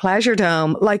eco pleasure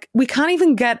dome, like we can't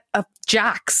even get a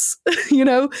Jack's,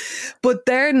 but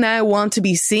they now want to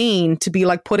be seen to be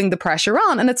like putting the pressure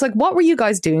on. And it's like, what were you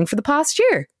guys doing for the past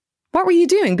year? What were you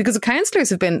doing? Because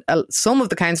some of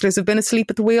the councillors have been asleep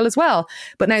at the wheel as well.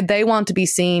 But now they want to be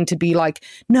seen to be like,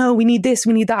 no, we need this,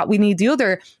 we need that, we need the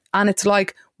other. And it's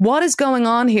like, what is going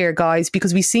on here, guys?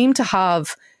 Because we seem to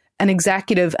have an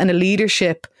executive and a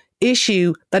leadership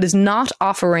issue that is not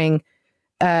offering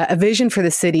a vision for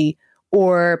the city,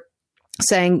 or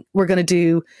saying we're going to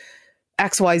do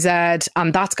X, Y, Z,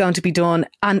 and that's going to be done.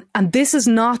 And this is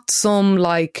not some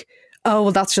like, oh,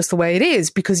 well, that's just the way it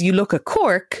is. Because you look at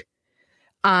Cork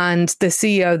and the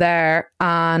CEO there,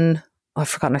 and I've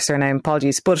forgotten her surname,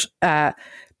 apologies, but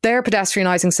they're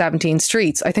pedestrianising 17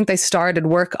 streets. I think they started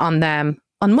work on them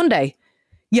on Monday.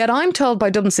 Yet I'm told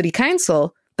by Dublin City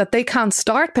Council that they can't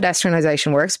start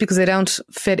pedestrianisation works because they don't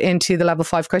fit into the level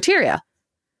 5 criteria.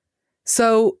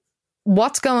 So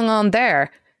what's going on there?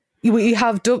 We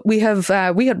had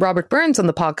Robert Burns on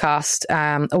the podcast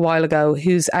a while ago,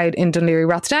 who's out in Dún Laoghaire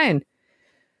Rathdown.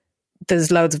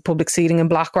 There's loads of public seating in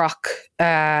Blackrock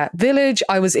Village.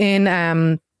 I was in,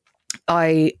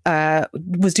 I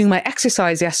was doing my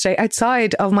exercise yesterday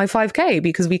outside of my 5K,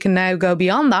 because we can now go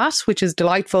beyond that, which is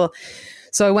delightful.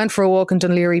 So I went for a walk in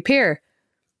Dún Laoghaire Pier.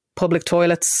 Public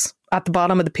toilets at the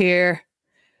bottom of the pier,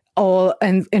 all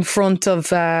in front of,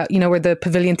 where the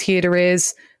Pavilion Theatre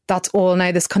is. That's all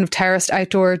now this kind of terraced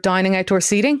outdoor dining, outdoor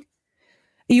seating.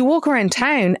 You walk around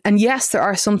town, and yes, there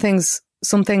are some things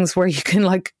where you can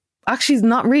like, actually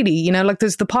not really, like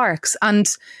there's the parks, and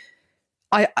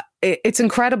it's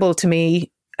incredible to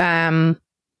me. I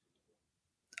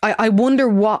wonder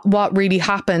what really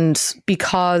happened,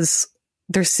 because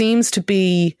there seems to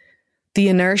be the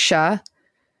inertia,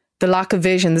 the lack of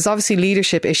vision. There's obviously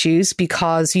leadership issues,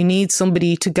 because you need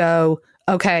somebody to go,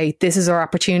 okay, this is our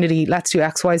opportunity. Let's do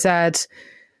X, Y, Z.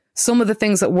 Some of the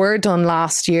things that were done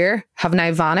last year have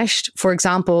now vanished. For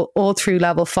example, all through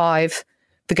level 5,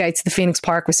 the gates of the Phoenix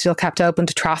Park were still kept open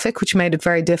to traffic, which made it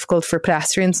very difficult for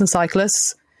pedestrians and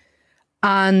cyclists.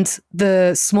 And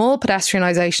the small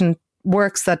pedestrianisation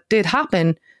works that did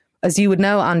happen, as you would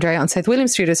know, Andre, on South William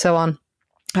Street or so on,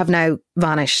 have now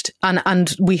vanished.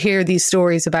 And we hear these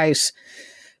stories about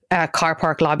car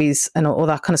park lobbies and all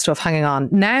that kind of stuff hanging on.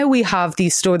 Now we have there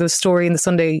was a story in the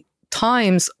Sunday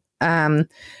Times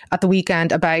at the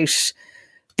weekend about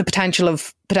the potential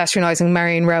of pedestrianising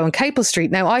Marion Row and Capel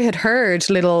Street. Now, I had heard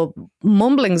little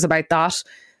mumblings about that.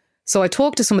 So I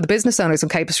talked to some of the business owners on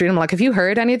Capel Street. I'm like, have you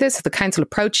heard any of this? Has the council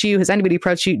approached you? Has anybody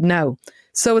approached you? No.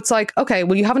 So it's like, okay,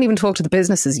 well, you haven't even talked to the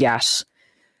businesses yet.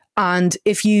 And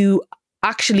if you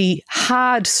actually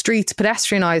had streets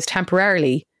pedestrianised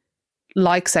temporarily,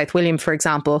 like South William, for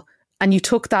example, and you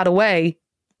took that away,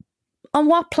 on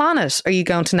what planet are you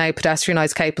going to now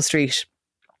pedestrianise Capel Street?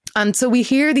 And so we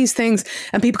hear these things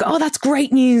and people go, oh, that's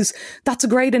great news. That's a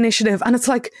great initiative. And it's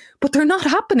like, but they're not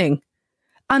happening.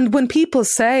 And when people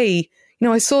say,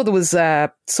 I saw there was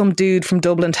some dude from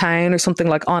Dublin Town or something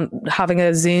like on having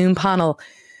a Zoom panel,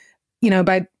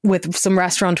 about with some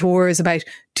restaurateurs about,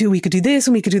 we could do this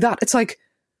and we could do that. It's like,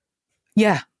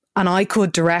 yeah. And I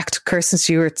could direct Kirsten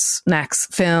Stewart's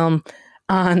next film,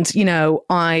 and,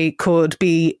 I could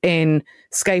be in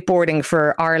skateboarding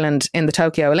for Ireland in the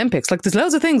Tokyo Olympics. Like, there's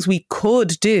loads of things we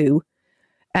could do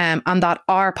and that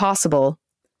are possible.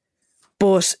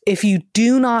 But if you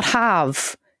do not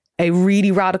have a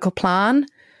really radical plan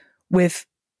with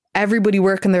everybody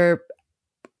working their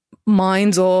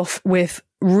minds off, with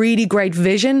really great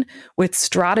vision, with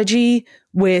strategy,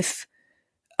 with,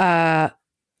 a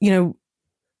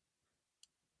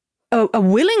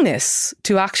willingness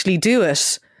to actually do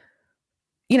it,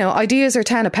 ideas are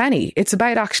 10 a penny. It's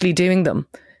about actually doing them.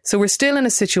 So we're still in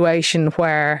a situation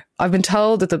where I've been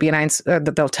told that they'll be announced,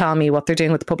 that they'll tell me what they're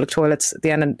doing with the public toilets at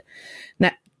the end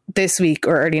of this week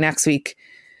or early next week.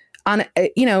 And,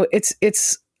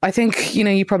 it's, I think,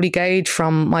 you probably gauge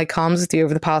from my comms with you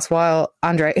over the past while,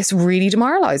 Andre, it's really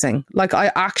demoralizing. Like,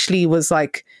 I actually was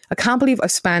like, I can't believe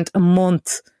I've spent a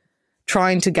month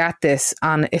trying to get this.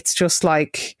 And it's just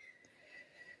like,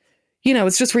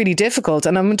 it's just really difficult.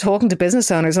 And I've been talking to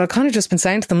business owners, and I've kind of just been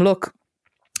saying to them, look,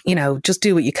 just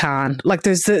do what you can. Like,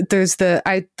 there's the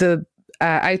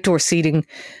outdoor seating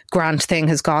grant thing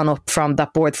has gone up from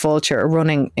that Board Vulture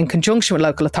running in conjunction with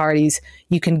local authorities.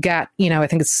 You can get, I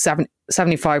think it's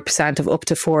 75% of up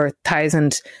to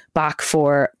 4,000 back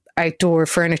for outdoor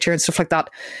furniture and stuff like that.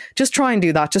 Just try and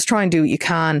do that. Just try and do what you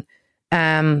can.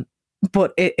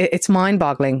 But it's mind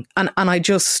boggling. And I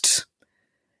just,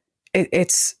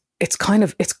 it's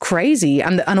crazy.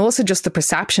 And also just the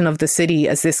perception of the city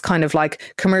as this kind of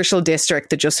like commercial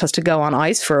district that just has to go on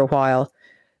ice for a while,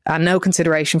 and no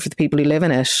consideration for the people who live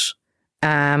in it,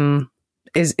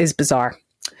 is bizarre.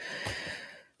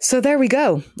 So there we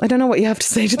go. I don't know what you have to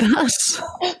say to that.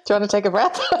 Do you want to take a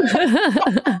breath?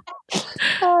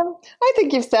 I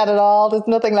think you've said it all. There's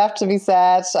nothing left to be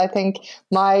said. I think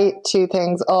my two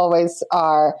things always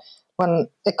are, when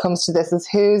it comes to this is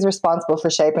who's responsible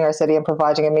for shaping our city and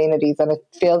providing amenities. And it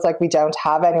feels like we don't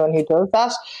have anyone who does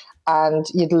that. And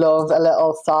you'd love a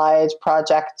little side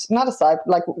project, not a side,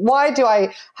 like, why do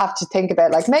I have to think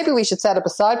about, like, maybe we should set up a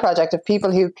side project of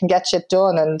people who can get shit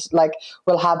done and like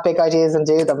will have big ideas and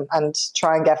do them and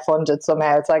try and get funded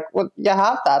somehow. It's like, well, you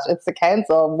have that. It's the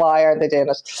council. Why aren't they doing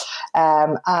it?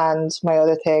 And my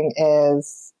other thing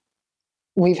is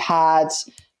we've had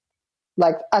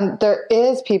like, and there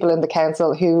is people in the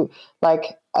council who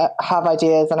like have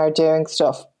ideas and are doing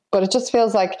stuff, but it just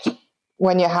feels like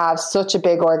when you have such a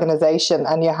big organization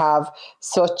and you have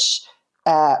such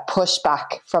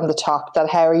pushback from the top, that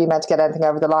how are you meant to get anything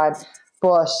over the line?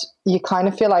 But you kind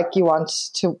of feel like you want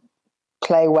to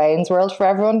play Wayne's World for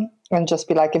everyone and just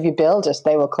be like, if you build it,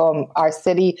 they will come. Our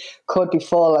city could be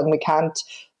full and we can't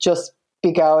just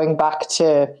be going back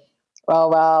to, oh,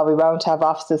 well, we won't have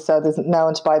offices, so there's no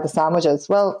one to buy the sandwiches.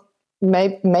 Well,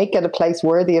 make it a place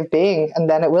worthy of being, and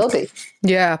then it will be.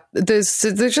 Yeah, there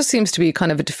just seems to be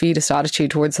kind of a defeatist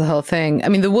attitude towards the whole thing. I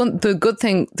mean, the good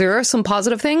thing, there are some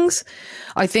positive things.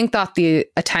 I think that the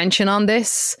attention on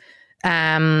this,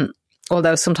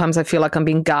 although sometimes I feel like I'm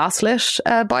being gaslit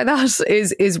by that,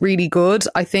 is really good.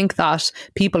 I think that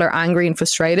people are angry and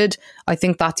frustrated. I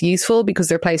think that's useful because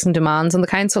they're placing demands on the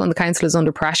council, and the council is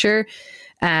under pressure.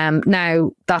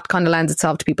 Now that kind of lends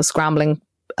itself to people scrambling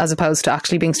as opposed to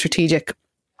actually being strategic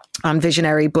and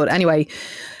visionary. But anyway,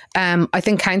 I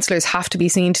think councillors have to be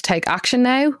seen to take action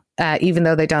now, even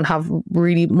though they don't have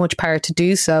really much power to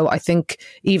do so. I think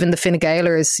even the Fine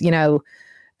Gaelers,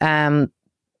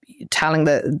 telling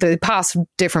they passed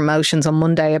different motions on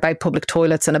Monday about public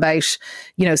toilets and about,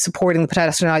 supporting the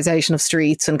pedestrianisation of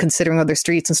streets and considering other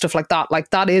streets and stuff like that. Like,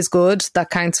 that is good that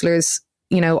councillors,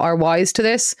 are wise to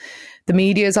this. The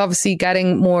media is obviously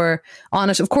getting more on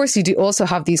it. Of course, you do also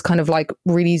have these kind of like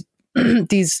really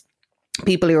these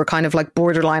people who are kind of like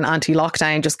borderline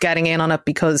anti-lockdown, just getting in on it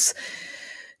because,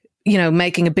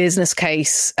 making a business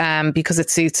case because it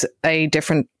suits a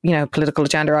different, political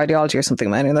agenda or ideology or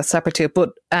something. I mean, that's separate to it.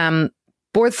 But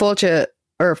Fáilte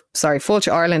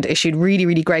Ireland issued really,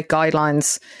 really great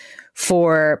guidelines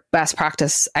for best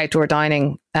practice outdoor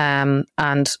dining and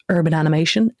urban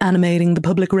animating the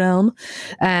public realm,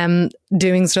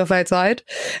 doing stuff outside.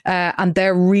 And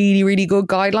they're really, really good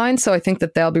guidelines. So I think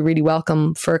that they'll be really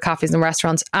welcome for cafes and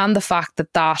restaurants. And the fact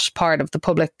that part of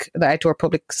the outdoor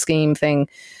public scheme thing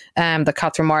that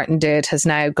Catherine Martin did has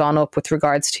now gone up with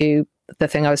regards to the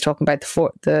thing I was talking about,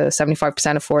 the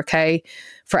 75% of 4K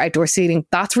for outdoor seating.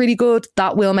 That's really good.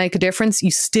 That will make a difference.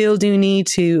 You still do need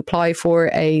to apply for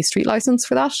a street license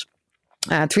for that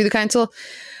through the council.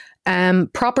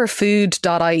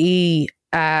 Properfood.ie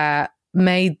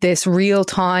made this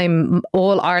real-time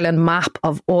all-Ireland map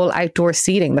of all outdoor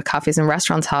seating that cafes and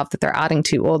restaurants have that they're adding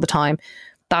to all the time.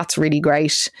 That's really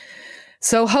great.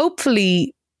 So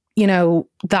hopefully,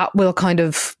 that will kind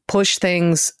of push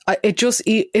things. It's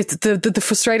the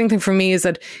frustrating thing for me is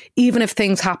that even if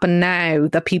things happen now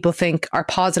that people think are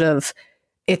positive,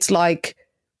 it's like,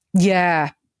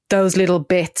 yeah, those little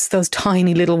bits, those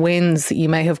tiny little wins that you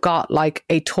may have got, like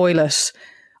a toilet,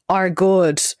 are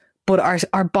good, but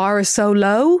our bar is so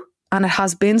low, and it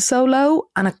has been so low,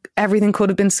 and everything could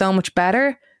have been so much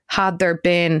better had there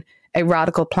been a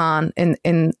radical plan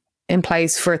in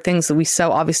place for things that we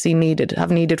so obviously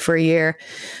have needed for a year.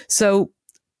 So,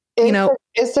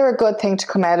 is there a good thing to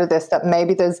come out of this, that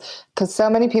maybe because so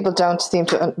many people don't seem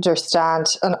to understand,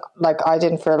 and like I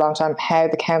didn't for a long time, how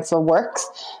the council works,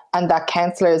 and that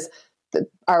councillors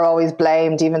are always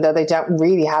blamed even though they don't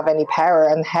really have any power,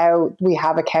 and how we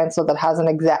have a council that has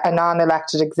a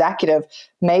non-elected executive.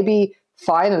 Maybe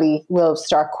finally we'll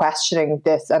start questioning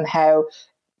this, and how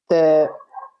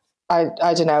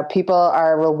I don't know, people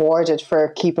are rewarded for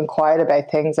keeping quiet about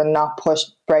things and not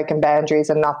breaking boundaries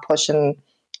and not pushing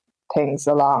things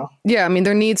along. Yeah, I mean,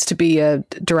 there needs to be a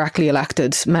directly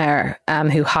elected mayor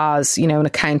who has, an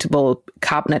accountable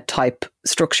cabinet type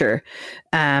structure.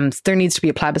 There needs to be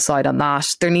a plebiscite on that.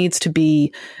 There needs to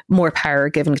be more power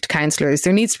given to councillors.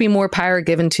 There needs to be more power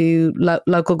given to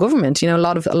local government. A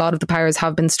lot of the powers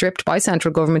have been stripped by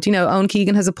central government. Owen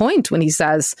Keegan has a point when he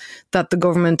says that the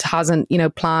government hasn't,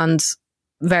 planned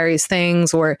various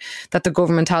things, or that the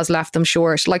government has left them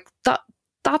short. Like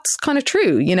that's kind of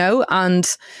true, and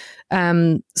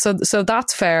so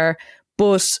that's fair.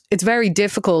 But it's very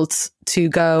difficult to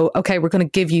go, okay, we're going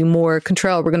to give you more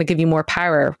control, we're going to give you more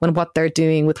power, when what they're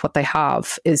doing with what they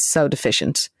have is so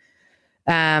deficient.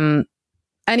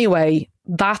 Anyway,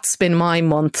 that's been my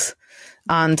month,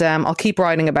 and I'll keep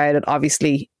writing about it,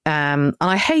 obviously. And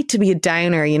I hate to be a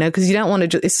downer, because you don't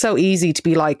want to. It's so easy to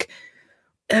be like,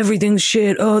 everything's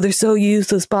shit. Oh, they're so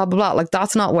useless, blah, blah, blah. Like,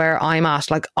 that's not where I'm at.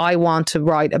 Like, I want to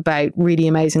write about really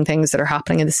amazing things that are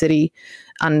happening in the city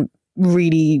and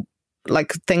really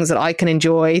like things that I can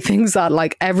enjoy, things that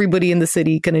like everybody in the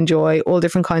city can enjoy, all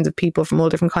different kinds of people from all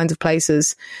different kinds of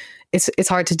places. It's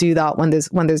hard to do that when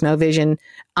there's no vision.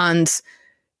 And,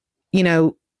 you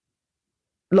know,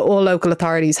 all local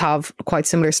authorities have quite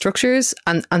similar structures,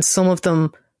 and some of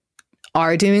them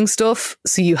are doing stuff.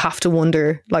 So you have to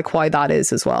wonder like why that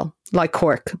is as well. Like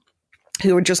Cork,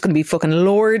 who are just going to be fucking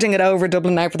lording it over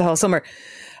Dublin now for the whole summer.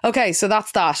 Okay, so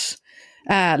that's that.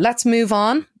 Let's move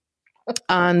on.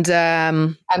 And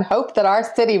hope that our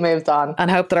city moves on. And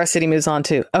hope that our city moves on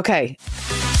too. Okay.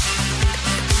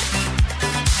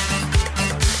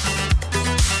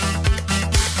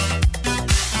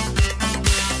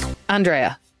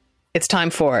 Andrea, it's time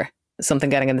for something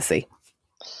getting in the sea.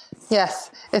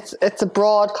 Yes, it's a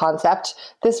broad concept.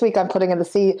 This week I'm putting in the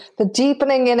sea the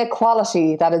deepening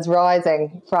inequality that is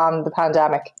rising from the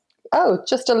pandemic. Oh,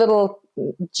 just a little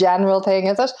general thing,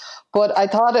 is it? But I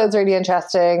thought it was really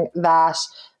interesting that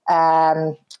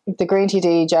the Green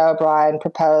TD, Joe O'Brien,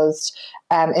 proposed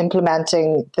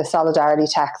implementing the solidarity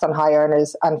tax on high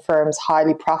earners and firms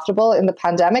highly profitable in the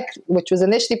pandemic, which was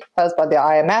initially proposed by the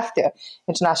IMF, the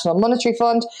International Monetary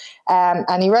Fund.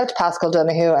 And he wrote to Pascal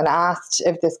Donoghue and asked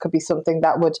if this could be something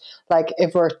that would, like,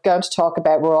 if we're going to talk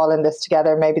about we're all in this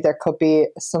together, maybe there could be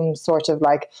some sort of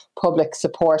like public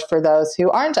support for those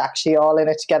who aren't actually all in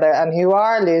it together and who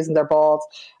are losing their balls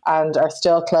and are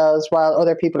still closed while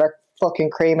other people are fucking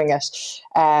creaming it.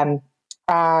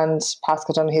 And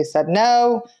Pascal Donoghue said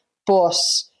no, but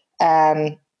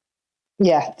the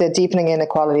deepening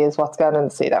inequality is what's going on in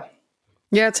the sea though.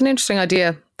 Yeah, it's an interesting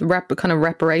idea. The kind of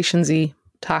reparations-y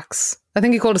tax. I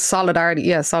think he called it solidarity.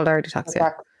 Yeah, solidarity tax.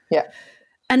 Yeah. Yeah.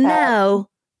 And now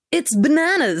it's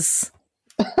bananas.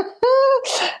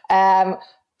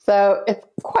 So it's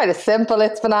quite a simple,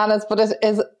 it's bananas, but it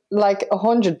is like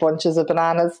 100 bunches of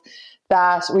bananas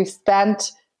that we've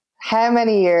spent how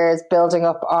many years building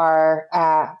up our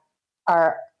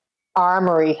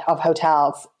armory of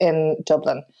hotels in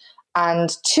Dublin.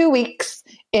 And 2 weeks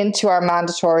into our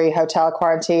mandatory hotel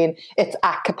quarantine, it's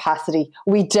at capacity.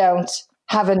 We don't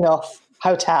have enough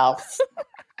hotels.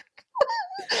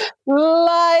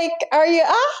 Like, are you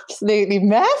absolutely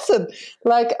messing?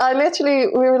 Like, we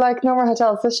were like, no more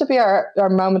hotels. This should be our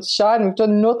moment to shine. We've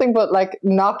done nothing but like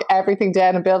knock everything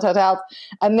down and build hotels.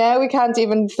 And now we can't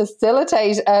even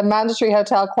facilitate a mandatory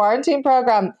hotel quarantine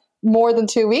program more than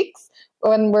 2 weeks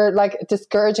when we're like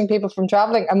discouraging people from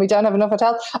traveling and we don't have enough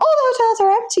hotels. All the hotels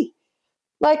are empty.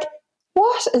 Like,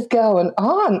 what is going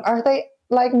on? Are they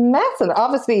like messing?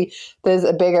 Obviously, there's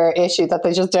a bigger issue that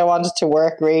they just don't want it to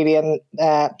work really, and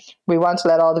we want to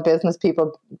let all the business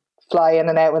people fly in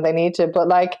and out when they need to. But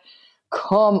like,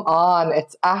 come on,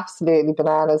 it's absolutely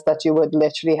bananas that you would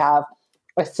literally have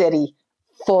a city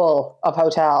full of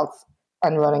hotels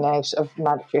and running out of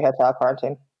mandatory hotel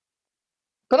quarantine.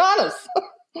 Bananas.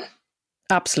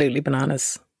 Absolutely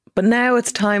bananas. But now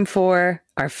it's time for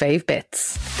our fave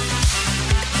bits.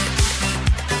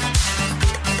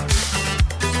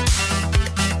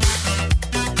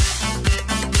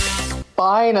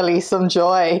 Finally, some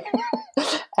joy.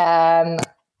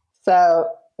 So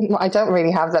I don't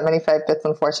really have that many fave bits,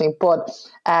 unfortunately, but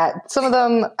some of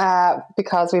them,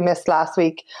 because we missed last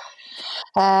week,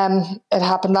 it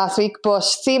happened last week, but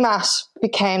CMAT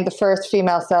became the first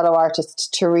female solo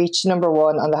artist to reach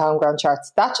 #1 on the homegrown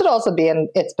charts. That should also be in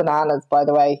It's Bananas, by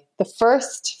the way. The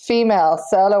first female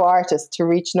solo artist to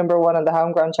reach #1 on the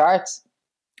homegrown charts.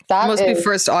 That must be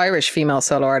first Irish female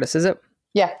solo artist, is it?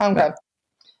 Yeah, homegrown.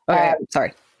 Okay,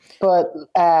 sorry. But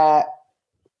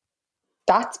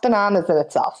that's bananas in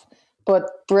itself.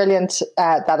 But brilliant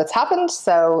that it's happened.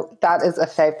 So that is a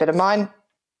fave bit of mine.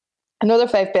 Another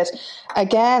fave bit,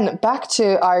 again, back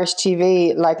to Irish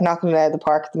TV, like knocking it out of the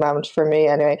park at the moment for me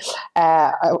anyway.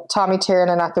 Tommy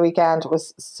Tiernan at the weekend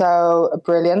was so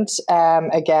brilliant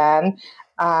again.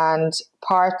 And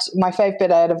my fave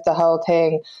bit out of the whole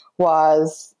thing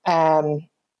was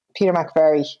Peter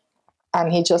McVerry.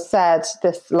 And he just said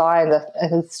this line that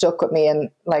has stuck with me and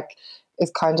like is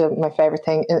kind of my favorite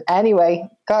thing. Anyway,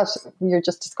 God, you're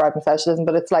just describing socialism,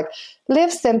 but it's like,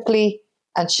 live simply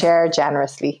and share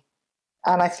generously.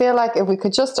 And I feel like if we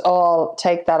could just all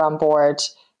take that on board,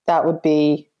 that would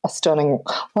be a stunning,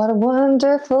 what a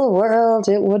wonderful world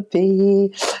it would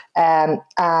be. And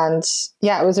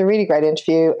yeah, it was a really great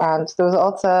interview. And there was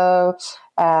also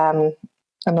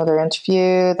another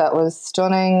interview that was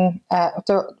stunning,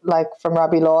 like from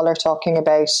Robbie Lawler talking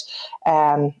about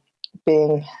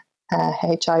being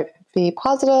HIV be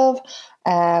positive,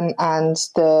 and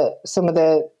some of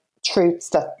the truths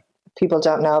that people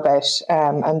don't know about,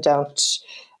 and don't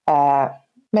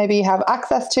maybe have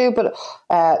access to. But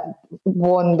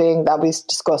one being that we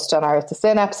discussed on our It's a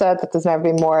Sin episode, that there's never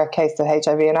been more case of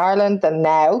HIV in Ireland than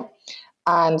now,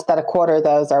 and that a quarter of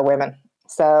those are women.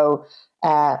 So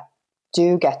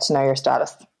do get to know your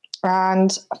status.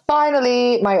 And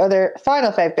finally, my other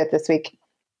final favourite bit this week,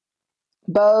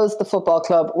 Bohs the football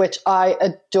club, which I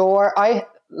adore.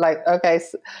 Okay,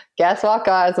 guess what,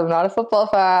 guys? I'm not a football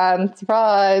fan.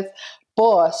 Surprise.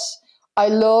 But I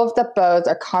love that Bohs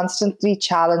are constantly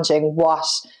challenging what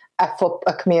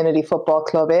a community football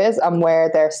club is and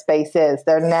where their space is.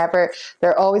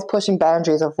 They're always pushing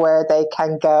boundaries of where they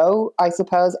can go, I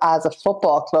suppose, as a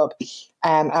football club,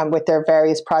 and with their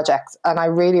various projects. And I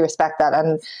really respect that.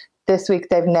 And this week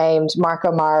they've named Mark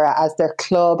O'Mara as their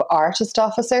club artist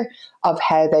officer, of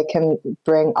how they can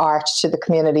bring art to the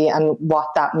community and what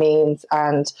that means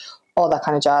and all that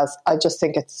kind of jazz. I just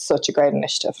think it's such a great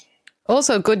initiative.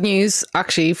 Also, good news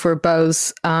actually for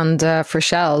Bohs and for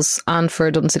Shells and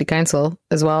for Dublin City Council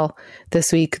as well.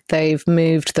 This week they've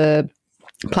moved the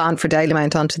plan for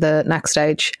Dalymount onto the next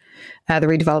stage, the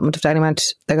redevelopment of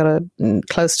Dalymount. They got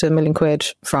close to £1 million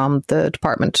from the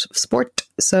Department of Sport,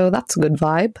 so that's a good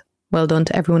vibe. Well done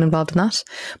to everyone involved in that.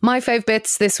 My fave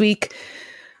bits this week: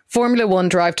 Formula One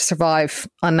Drive to Survive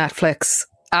on Netflix.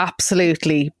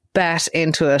 Absolutely bet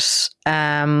into it.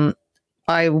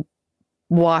 I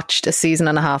watched a season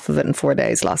and a half of it in 4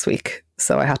 days last week,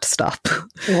 so I had to stop.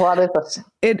 What is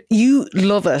it? You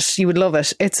love it. You would love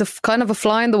it. It's a kind of a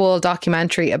fly in the wall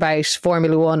documentary about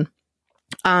Formula One,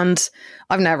 and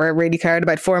I've never really cared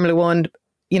about Formula One,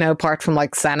 apart from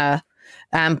like Senna.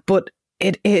 But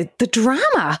the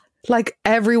drama. Like,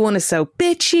 everyone is so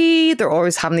bitchy. They're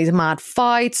always having these mad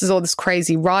fights. There's all this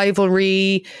crazy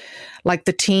rivalry. Like,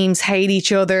 the teams hate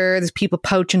each other. There's people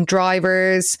poaching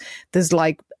drivers. There's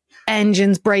like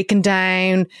engines breaking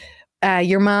down.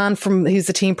 Your man who's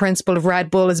the team principal of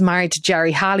Red Bull is married to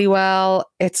Jerry Halliwell.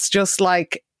 It's just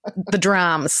like the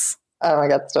drams. Oh my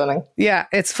God, stunning. Yeah,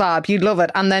 it's fab. You'd love it.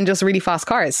 And then just really fast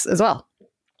cars as well.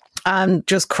 And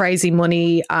just crazy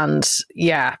money. And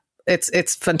yeah,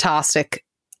 it's fantastic.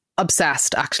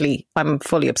 Obsessed, actually. I'm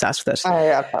fully obsessed with it. Oh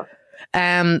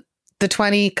yeah. The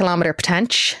 20-kilometer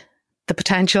the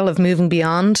potential of moving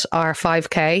beyond our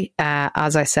 5K.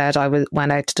 As I said, I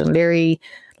went out to Dunleary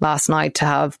last night to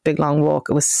have a big long walk.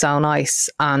 It was so nice,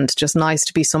 and just nice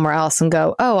to be somewhere else and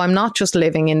go, oh, I'm not just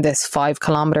living in this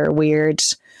 5-kilometer weird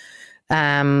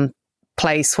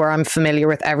place where I'm familiar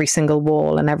with every single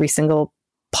wall and every single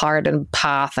part and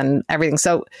path and everything.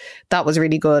 So that was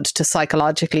really good to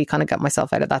psychologically kind of get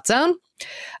myself out of that zone.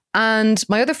 And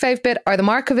my other fave bit are the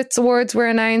Markowitz Awards were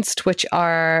announced, which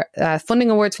are funding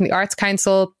awards from the Arts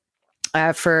Council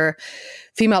for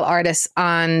female artists,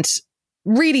 and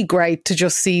really great to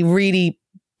just see really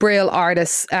brilliant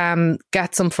artists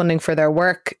get some funding for their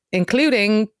work,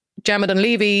 including Gemma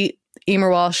Dunleavy, Emer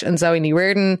Walsh and Zoe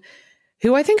Nereardon,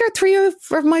 who I think are three of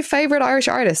my favourite Irish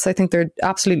artists. I think they're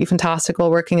absolutely fantastic, all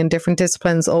working in different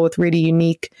disciplines, all with really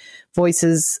unique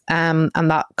voices, and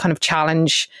that kind of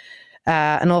challenge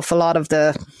an awful lot of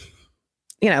the,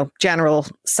 general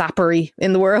sappery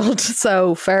in the world.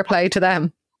 So fair play to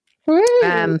them.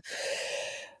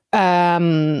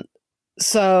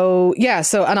 So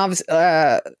and obviously,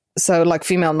 so like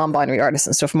female non-binary artists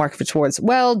and stuff, Markowitz Awards,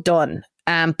 well done.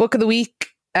 Book of the week.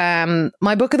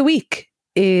 My book of the week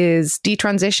is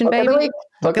Detransition, baby.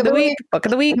 Book of the week. Book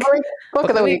of the week. Book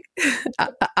of the week.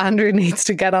 Andrew needs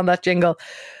to get on that jingle.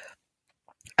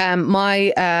 So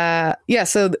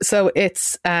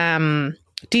it's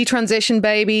Detransition,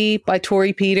 baby by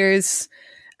Tori Peters.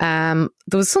 There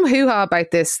was some hoo-ha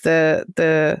about this.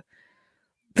 The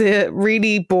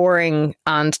really boring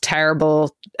and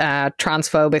terrible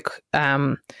transphobic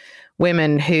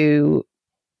women who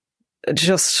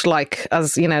just like,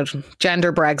 as you know,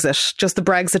 gender Brexit, just the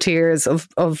Brexiteers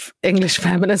of English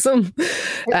feminism.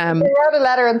 They wrote a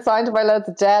letter and signed it by loads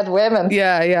of dead women.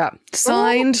 Yeah.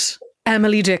 Signed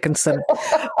Emily Dickinson.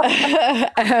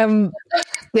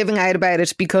 Giving out about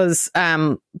it because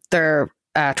they're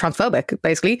transphobic,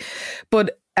 basically.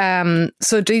 But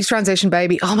so Detransition,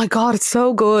 baby, oh my God, it's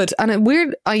so good. And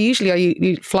weird, I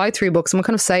fly through books. I'm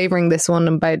kind of savouring this one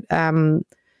about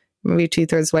maybe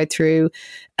 2/3 way through.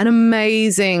 An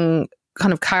amazing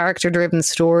kind of character-driven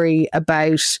story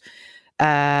about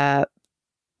a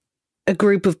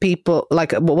group of people,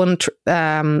 like one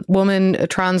woman, a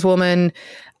trans woman,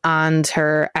 and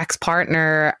her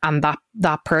ex-partner, and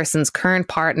that person's current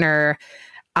partner,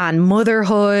 and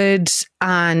motherhood,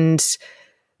 and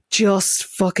just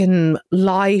fucking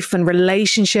life and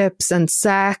relationships and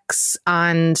sex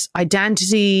and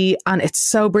identity. And it's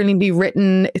so brilliantly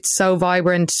written. It's so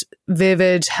vibrant,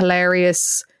 vivid,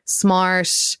 hilarious, smart.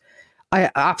 I'm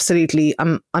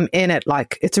in it.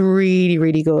 Like, it's really,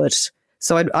 really good.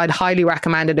 So I'd highly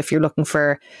recommend it if you're looking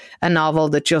for a novel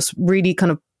that just really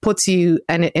kind of puts you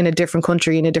in a different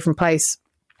country, in a different place.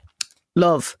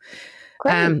 Love.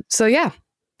 So yeah,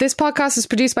 this podcast is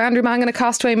produced by Andrew Mangan at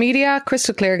Castaway Media.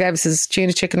 Crystal Clear gave us his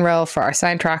tuna chicken roll for our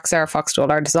soundtrack. Sarah Fox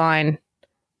stole our design.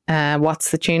 What's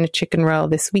the tuna chicken roll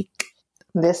this week?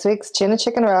 This week's tuna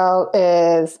chicken roll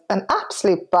is an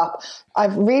absolute bop.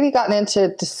 I've really gotten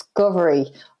into discovery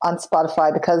on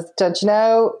Spotify because, don't you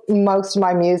know, most of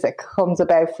my music comes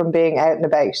about from being out and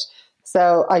about.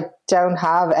 So I don't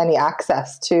have any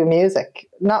access to music,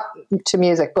 not to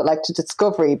music, but like to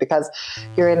discovery, because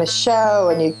you're in a show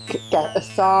and you get a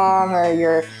song, or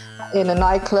you're in a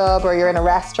nightclub, or you're in a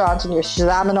restaurant and you're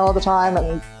Shazamming all the time.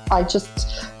 And I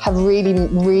just have really,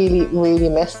 really, really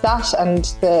missed that. And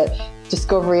the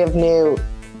discovery of new,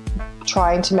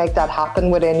 trying to make that happen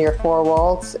within your four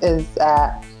walls is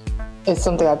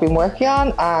something I've been working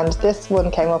on. And this one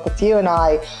came up with You and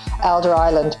I, Elder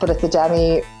Island, but it's a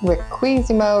Demi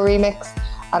Riquizimo remix,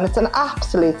 and it's an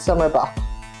absolute summer bop.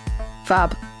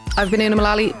 Fab. I've been Una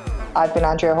Mullally. I've been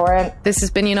Andrea Horan. This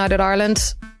has been United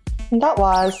Ireland. And that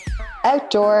was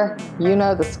Outdoor, You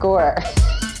Know the Score.